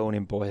do this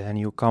Oninpoja and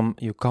you come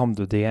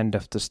to the end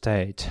of the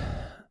stage,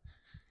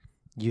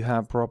 you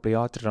have probably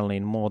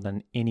adrenaline more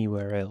than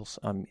anywhere else.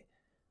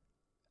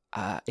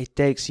 It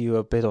takes you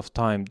a bit of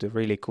time to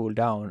really cool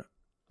down.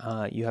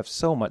 You have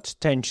so much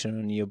tension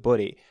on your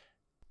body.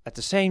 At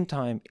the same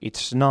time,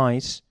 it's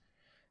nice,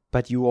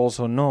 but you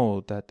also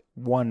know that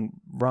one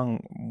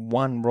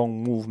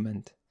wrong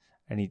movement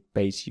and it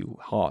pays you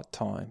hard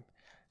time.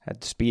 And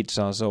the speeds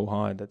are so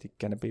high that it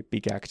can be a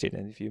big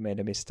accident if you made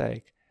a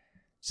mistake.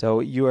 So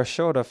you are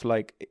sort of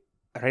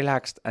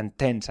relaxed and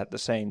tense at the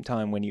same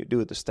time when you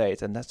do the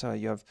stage, and that's how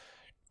you have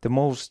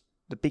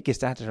the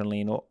biggest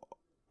adrenaline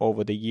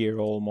over the year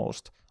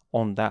almost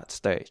on that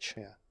stage.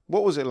 Yeah.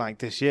 What was it like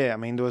this year?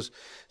 There was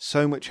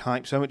so much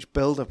hype, so much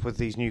build-up with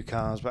these new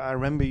cars, but I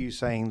remember you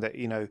saying that,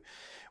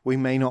 we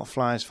may not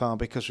fly as far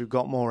because we've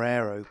got more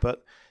aero,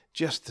 but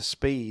just the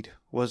speed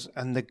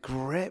and the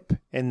grip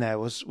in there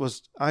was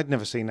I'd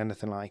never seen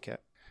anything like it.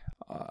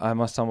 I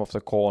must some of the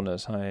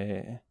corners.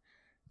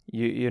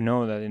 you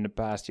know that in the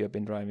past you have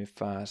been driving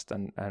fast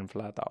and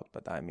flat out,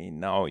 but I mean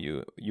now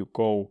you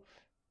go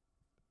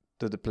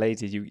to the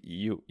places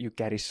you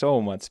carry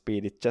so much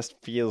speed. It just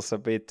feels a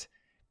bit,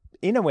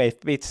 in a way,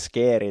 a bit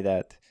scary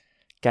that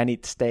can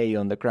it stay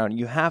on the ground?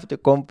 You have the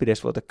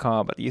confidence for the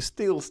car, but you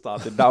still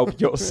start to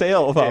doubt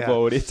yourself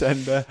about it.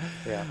 And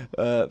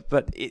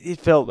but it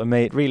felt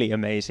really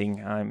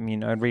amazing. I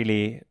mean, I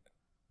really,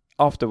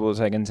 afterwards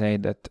I can say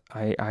that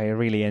I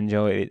really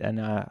enjoyed it. And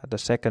the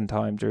second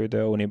time through the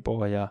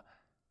Onipoja,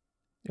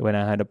 when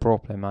I had a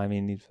problem, I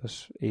mean,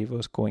 it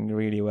was going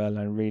really well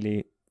and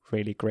really,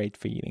 really great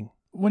feeling.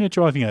 When you're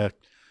driving a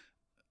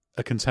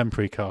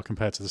contemporary car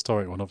compared to the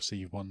historic one, obviously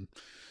you've won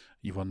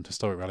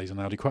historic rallies on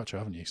Audi Quattro,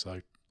 haven't you?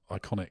 So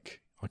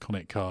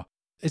iconic car.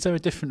 Is there a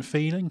different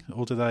feeling,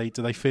 or do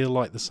they feel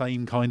like the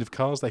same kind of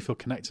cars? They feel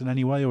connected in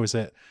any way, or is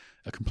it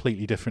a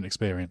completely different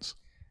experience?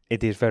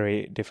 It is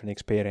very different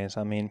experience.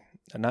 I mean,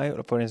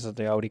 now, for instance,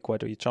 the Audi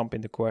Quattro, you jump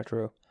in the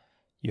Quattro,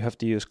 you have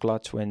to use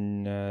clutch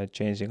when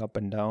changing up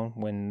and down.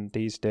 When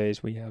these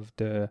days we have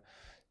the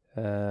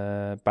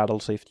paddle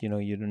shift, you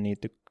don't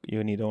need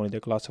you need only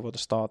the clutch for the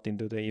start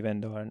into the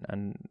event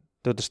and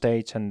to the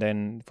stage, and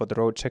then for the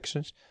road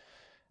sections.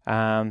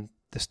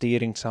 The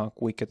steerings are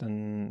quicker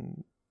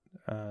than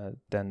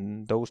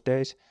those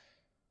days.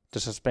 The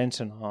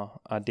suspension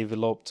are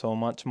developed so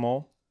much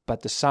more,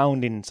 but the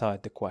sound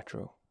inside the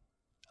Quattro,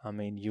 I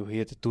mean, you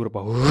hear the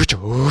turbo,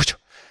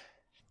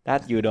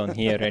 that you don't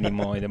hear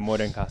anymore in the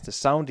modern cars. The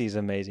sound is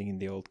amazing in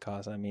the old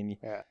cars. I mean,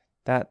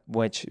 that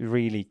which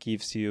really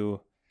gives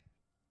you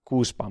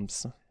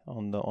goosebumps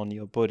on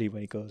your body,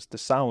 because the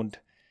sound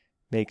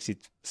makes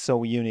it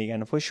so unique.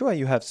 And for sure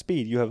you have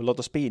a lot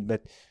of speed,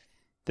 but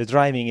the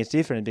driving is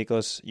different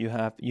because you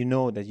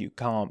know that you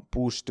can't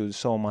push to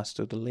so much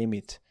to the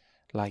limit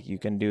like you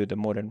can do the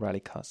modern rally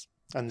cars.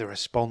 And the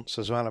response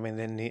as well. I mean,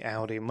 in the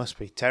Audi, it must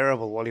be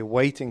terrible while you're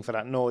waiting for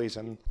that noise.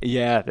 And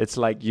yeah, it's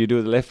like you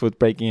do the left foot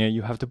braking and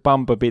you have to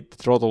pump a bit the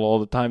throttle all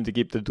the time to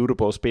keep the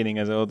turbo spinning.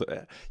 And so,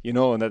 that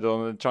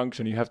on the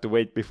junction you have to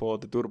wait before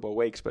the turbo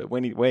wakes. But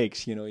when it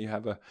wakes, you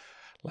have a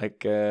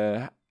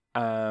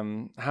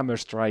hammer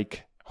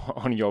strike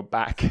on your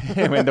back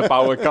when the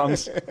power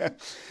comes.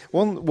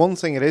 One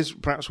thing it is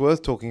perhaps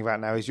worth talking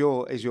about now is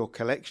your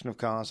collection of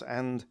cars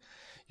and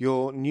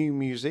your new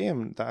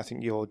museum that I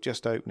think you're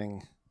just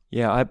opening.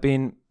 Yeah,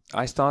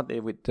 I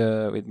started with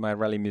my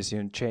rally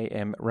museum,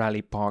 JM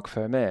Rally Parc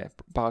Fermé.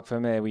 Parc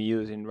Fermé we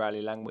use in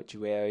rally language,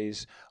 where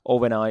is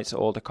overnight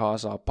all the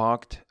cars are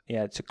parked.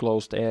 Yeah, it's a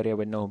closed area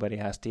where nobody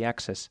has the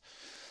access.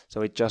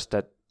 So it's just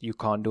that you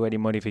can't do any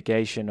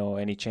modification or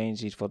any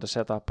changes for the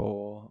setup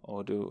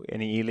or do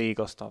any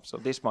illegal stuff. So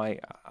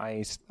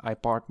I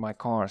parked my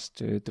cars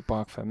to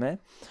Parc Fermé,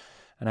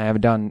 and I have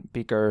done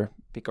bigger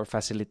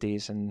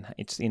facilities, and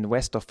it's in the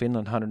west of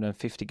Finland,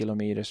 150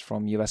 kilometers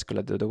from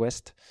Jyväskylä to the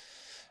west.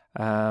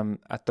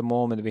 At the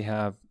moment we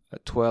have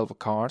 12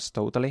 cars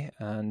totally,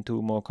 and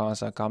 2 more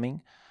cars are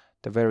coming.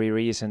 The very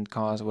recent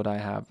cars what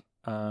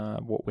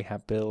we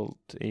have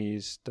built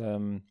is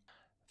the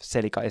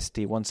Celica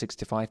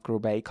ST165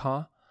 Group A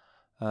car.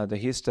 The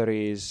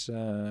history is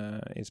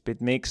a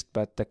bit mixed,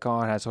 but the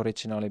car has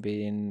originally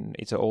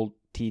it's an old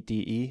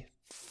TTE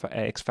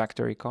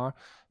X-Factory car,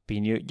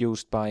 been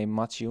used by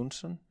Mats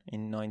Jonsson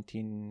in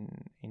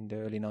the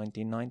early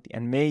 1990s,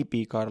 and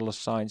maybe Carlos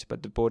Sainz,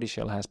 but the body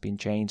shell has been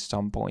changed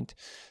some point,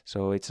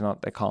 so it's not.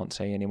 I can't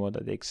say anymore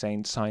that it's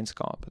Sainz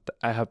car, but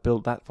I have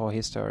built that for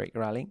historic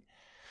rallying.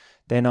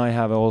 Then I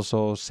have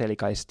also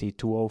Celica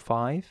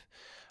ST205.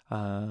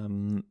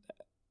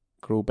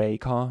 Group A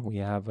car. I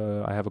have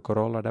a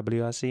Corolla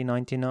WRC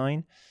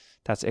 99.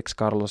 That's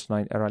ex-Carlos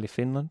Rally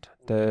Finland.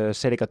 The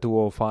Celica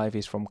 205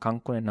 is from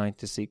Kankkunen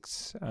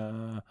 96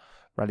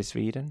 Rally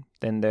Sweden.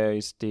 Then there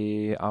is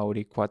the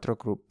Audi Quattro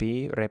Group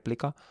B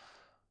replica,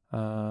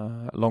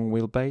 long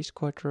wheelbase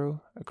Quattro,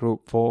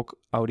 Group 4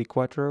 Audi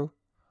Quattro,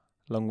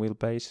 long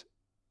wheelbase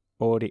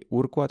Audi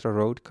Urquattro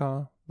road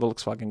car,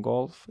 Volkswagen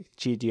Golf,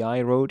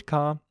 GTI road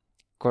car,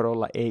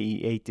 Corolla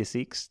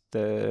AE86,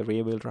 the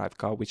rear-wheel drive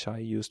car which I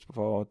used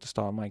to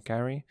start my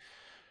career,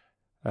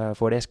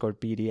 Ford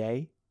Escort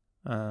PDA.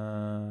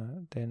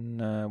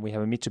 Then we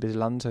have a Mitsubishi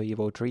Lancer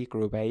Evo 3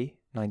 Group A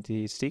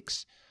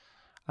 96.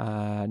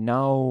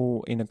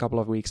 Now in a couple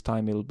of weeks'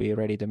 time it will be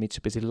ready, the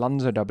Mitsubishi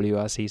Lancer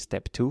WRC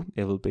Step 2.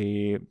 It will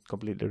be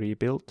completely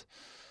rebuilt.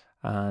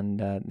 And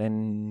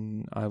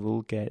then I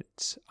will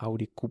get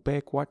Audi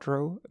Coupe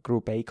Quattro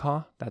Group A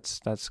car.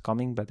 That's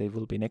coming, but it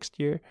will be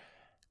next year.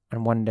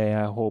 And one day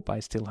I hope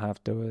I still have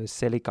the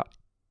Celica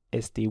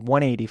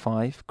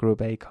ST185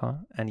 Group A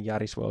car and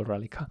Yaris World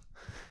Rally car.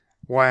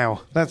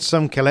 Wow, that's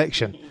some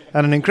collection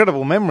and an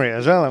incredible memory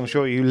as well. I'm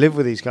sure you live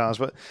with these cars.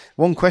 But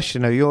one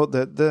question,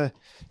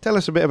 tell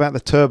us a bit about the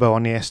turbo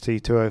on the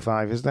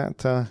ST205. Is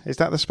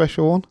that the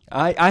special one?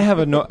 I have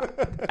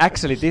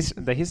actually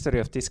the history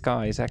of this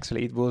car is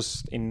actually it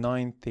was in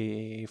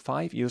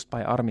 '95 used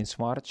by Armin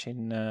Schwarz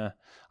in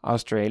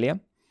Australia.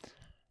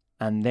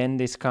 And then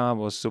this car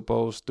was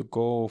supposed to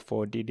go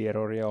for Didier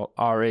Auriol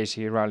RAC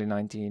Rally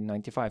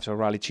 1995, so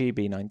Rally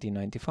GB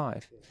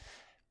 1995.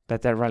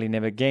 that rally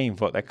never came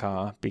for the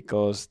car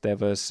because there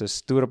was a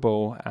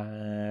turbo.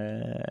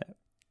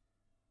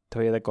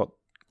 Toyota got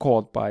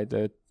caught by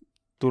the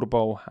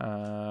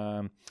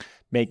turbo,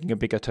 making a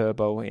bigger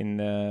turbo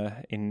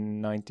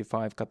in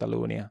 95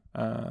 Catalonia.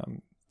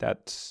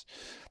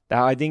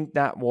 I think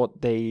that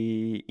what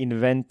they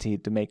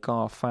invented to make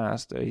car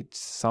faster. It's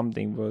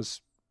something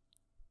was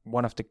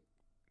one of the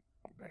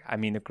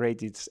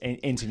greatest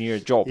engineer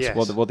jobs. Yes.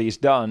 What he's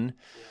done.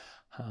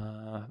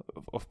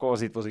 Of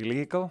course, it was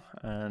illegal,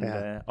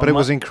 but it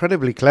was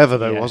incredibly clever,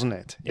 though, wasn't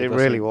it? It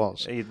really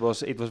was. It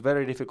was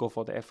very difficult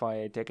for the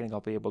FIA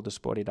technical people to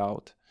spot it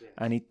out,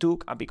 and it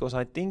took because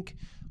I think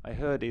I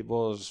heard it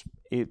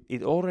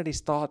already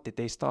started.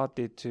 They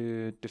started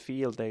to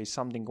feel there is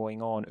something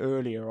going on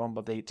earlier on,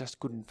 but they just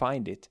couldn't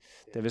find it.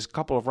 There was a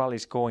couple of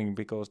rallies going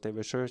because they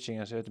were searching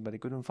but they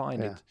couldn't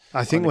find it.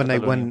 I think when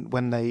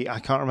they I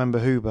can't remember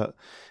who, but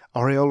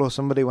Oriol or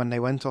somebody, when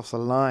they went off the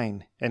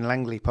line in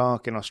Langley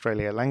Park in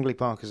Australia. Langley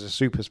Park is a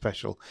super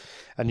special,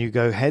 and you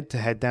go head to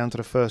head down to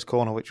the first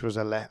corner, which was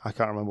I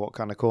can't remember what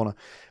kind of corner,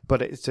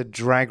 but it's a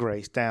drag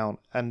race down.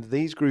 And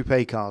these Group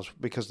A cars,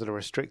 because the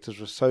restrictors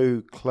were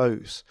so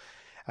close,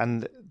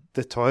 and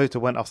the Toyota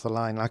went off the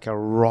line like a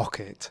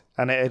rocket.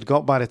 And it had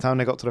got, by the time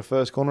they got to the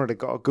first corner, it had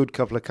got a good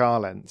couple of car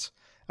lengths.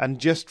 And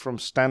just from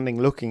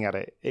standing looking at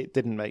it, it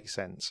didn't make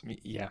sense.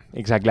 Yeah,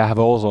 exactly. I have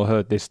also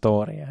heard this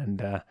story,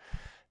 and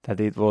that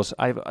it was,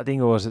 I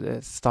think it was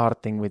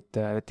starting with,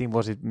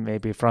 was it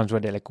maybe François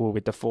Delecour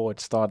with the Ford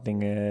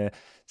starting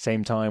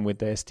same time with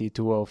the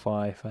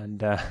ST205,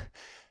 and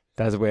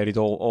that's where it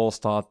all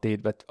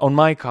started. But on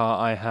my car,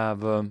 I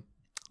have a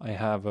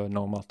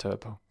normal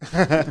turbo.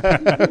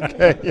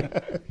 Okay, yeah.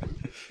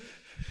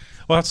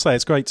 Well, I have to say,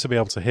 it's great to be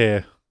able to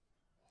hear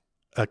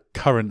a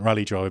current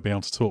rally driver be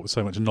able to talk with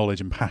so much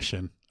knowledge and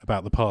passion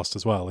about the past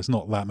as well. There's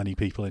not that many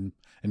people in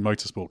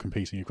motorsport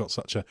competing who've got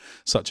such an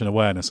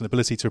awareness and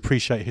ability to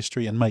appreciate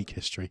history and make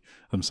history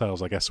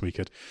themselves, I guess we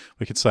could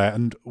say it.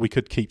 And we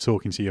could keep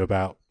talking to you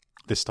about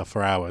this stuff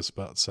for hours,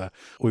 but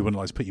we wouldn't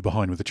like to put you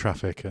behind with the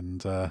traffic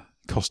and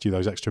cost you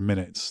those extra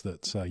minutes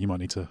that you might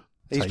need to.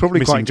 He's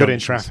probably quite good in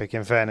traffic,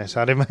 in fairness,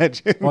 I'd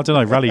imagine. Well, I don't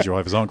know, rally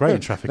drivers aren't great in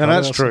traffic. No,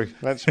 that's true.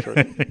 That's true.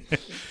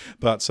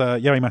 But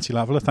Jari-Matti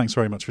Latvala, thanks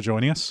very much for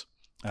joining us.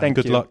 Thank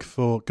you. Good luck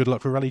for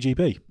Rally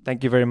GB.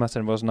 Thank you very much,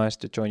 and it was nice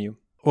to join you.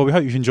 Well, we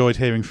hope you've enjoyed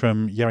hearing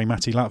from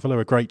Jari-Matti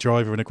Latvala, a great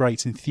driver and a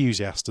great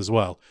enthusiast as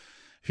well.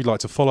 If you'd like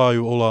to follow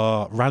all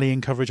our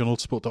rallying coverage on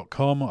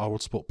Autosport.com, our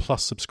Autosport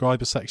Plus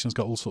subscriber section's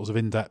got all sorts of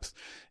in-depth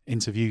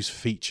interviews,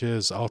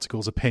 features,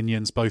 articles,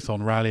 opinions, both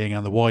on rallying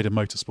and the wider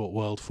motorsport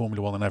world,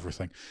 Formula One and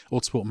everything.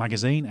 Autosport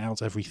magazine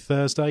out every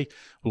Thursday.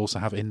 We'll also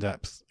have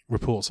in-depth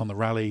reports on the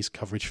rallies,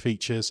 coverage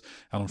features,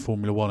 and on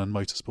Formula One and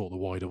motorsport, the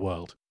wider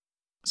world.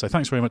 So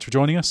thanks very much for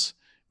joining us.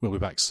 We'll be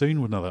back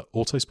soon with another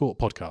Autosport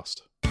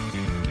podcast.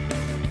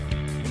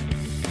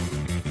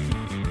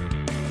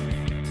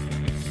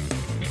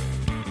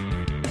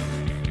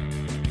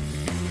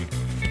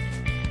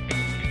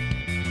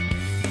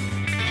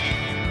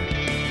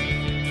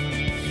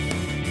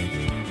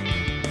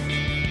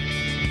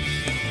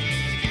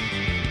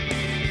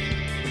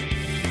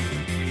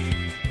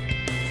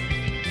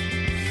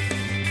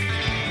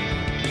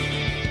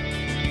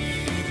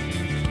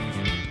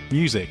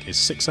 Music is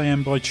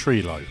 6am by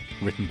Trilo,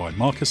 written by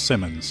Marcus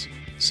Simmons.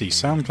 See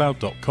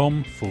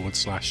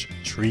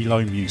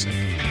soundcloud.com/Trilo Music.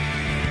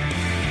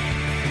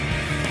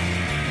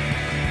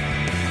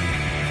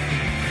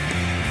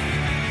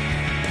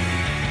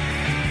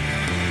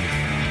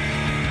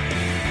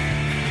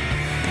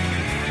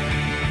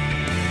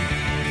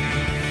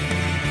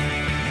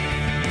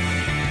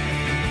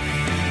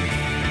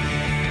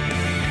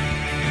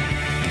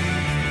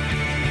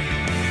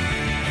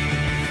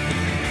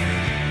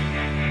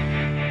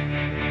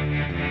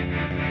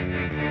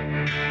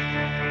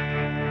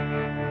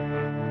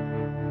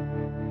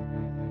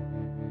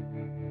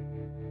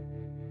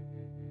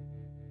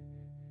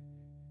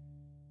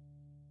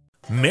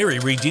 Mary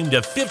redeemed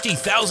a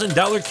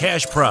 $50,000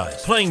 cash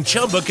prize playing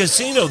Chumba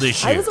Casino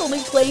this year. I was only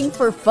playing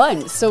for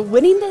fun, so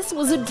winning this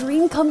was a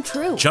dream come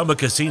true. Chumba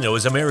Casino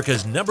is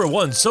America's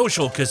 #1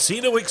 social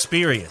casino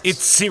experience.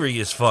 It's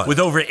serious fun. With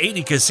over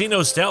 80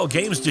 casino-style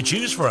games to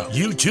choose from,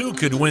 you too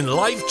could win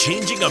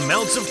life-changing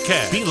amounts of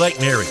cash. Be like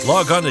Mary.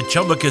 Log on to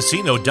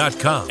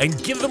ChumbaCasino.com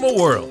and give them a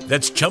whirl.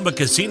 That's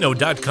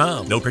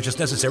ChumbaCasino.com. No purchase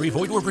necessary.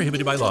 Void where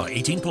prohibited by law.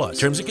 18+.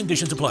 Terms and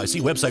conditions apply. See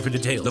website for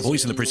details. The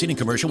voice in the preceding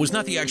commercial was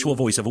not the actual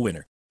voice of a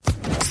winner.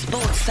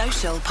 Sports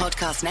Social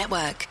Podcast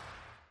Network.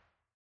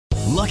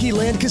 Lucky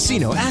Land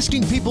Casino,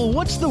 asking people,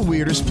 what's the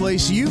weirdest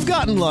place you've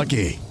gotten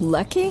lucky?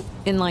 Lucky?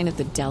 In line at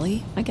the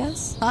deli, I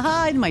guess?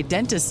 Aha, in my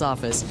dentist's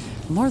office.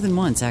 More than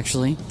once,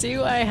 actually.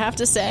 Do I have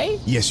to say?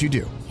 Yes, you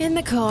do. In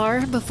the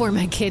car before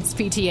my kids'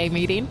 PTA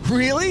meeting.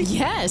 Really?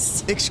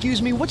 Yes.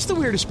 Excuse me, what's the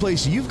weirdest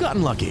place you've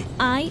gotten lucky?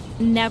 I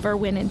never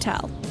win and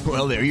tell.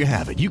 Well, there you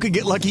have it. You can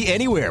get lucky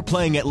anywhere,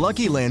 playing at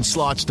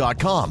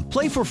LuckyLandSlots.com.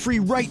 Play for free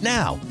right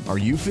now. Are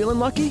you feeling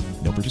lucky?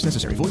 No purchase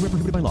necessary. Void where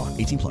prohibited by law.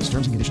 18+.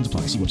 Terms and conditions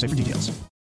apply. See website for details.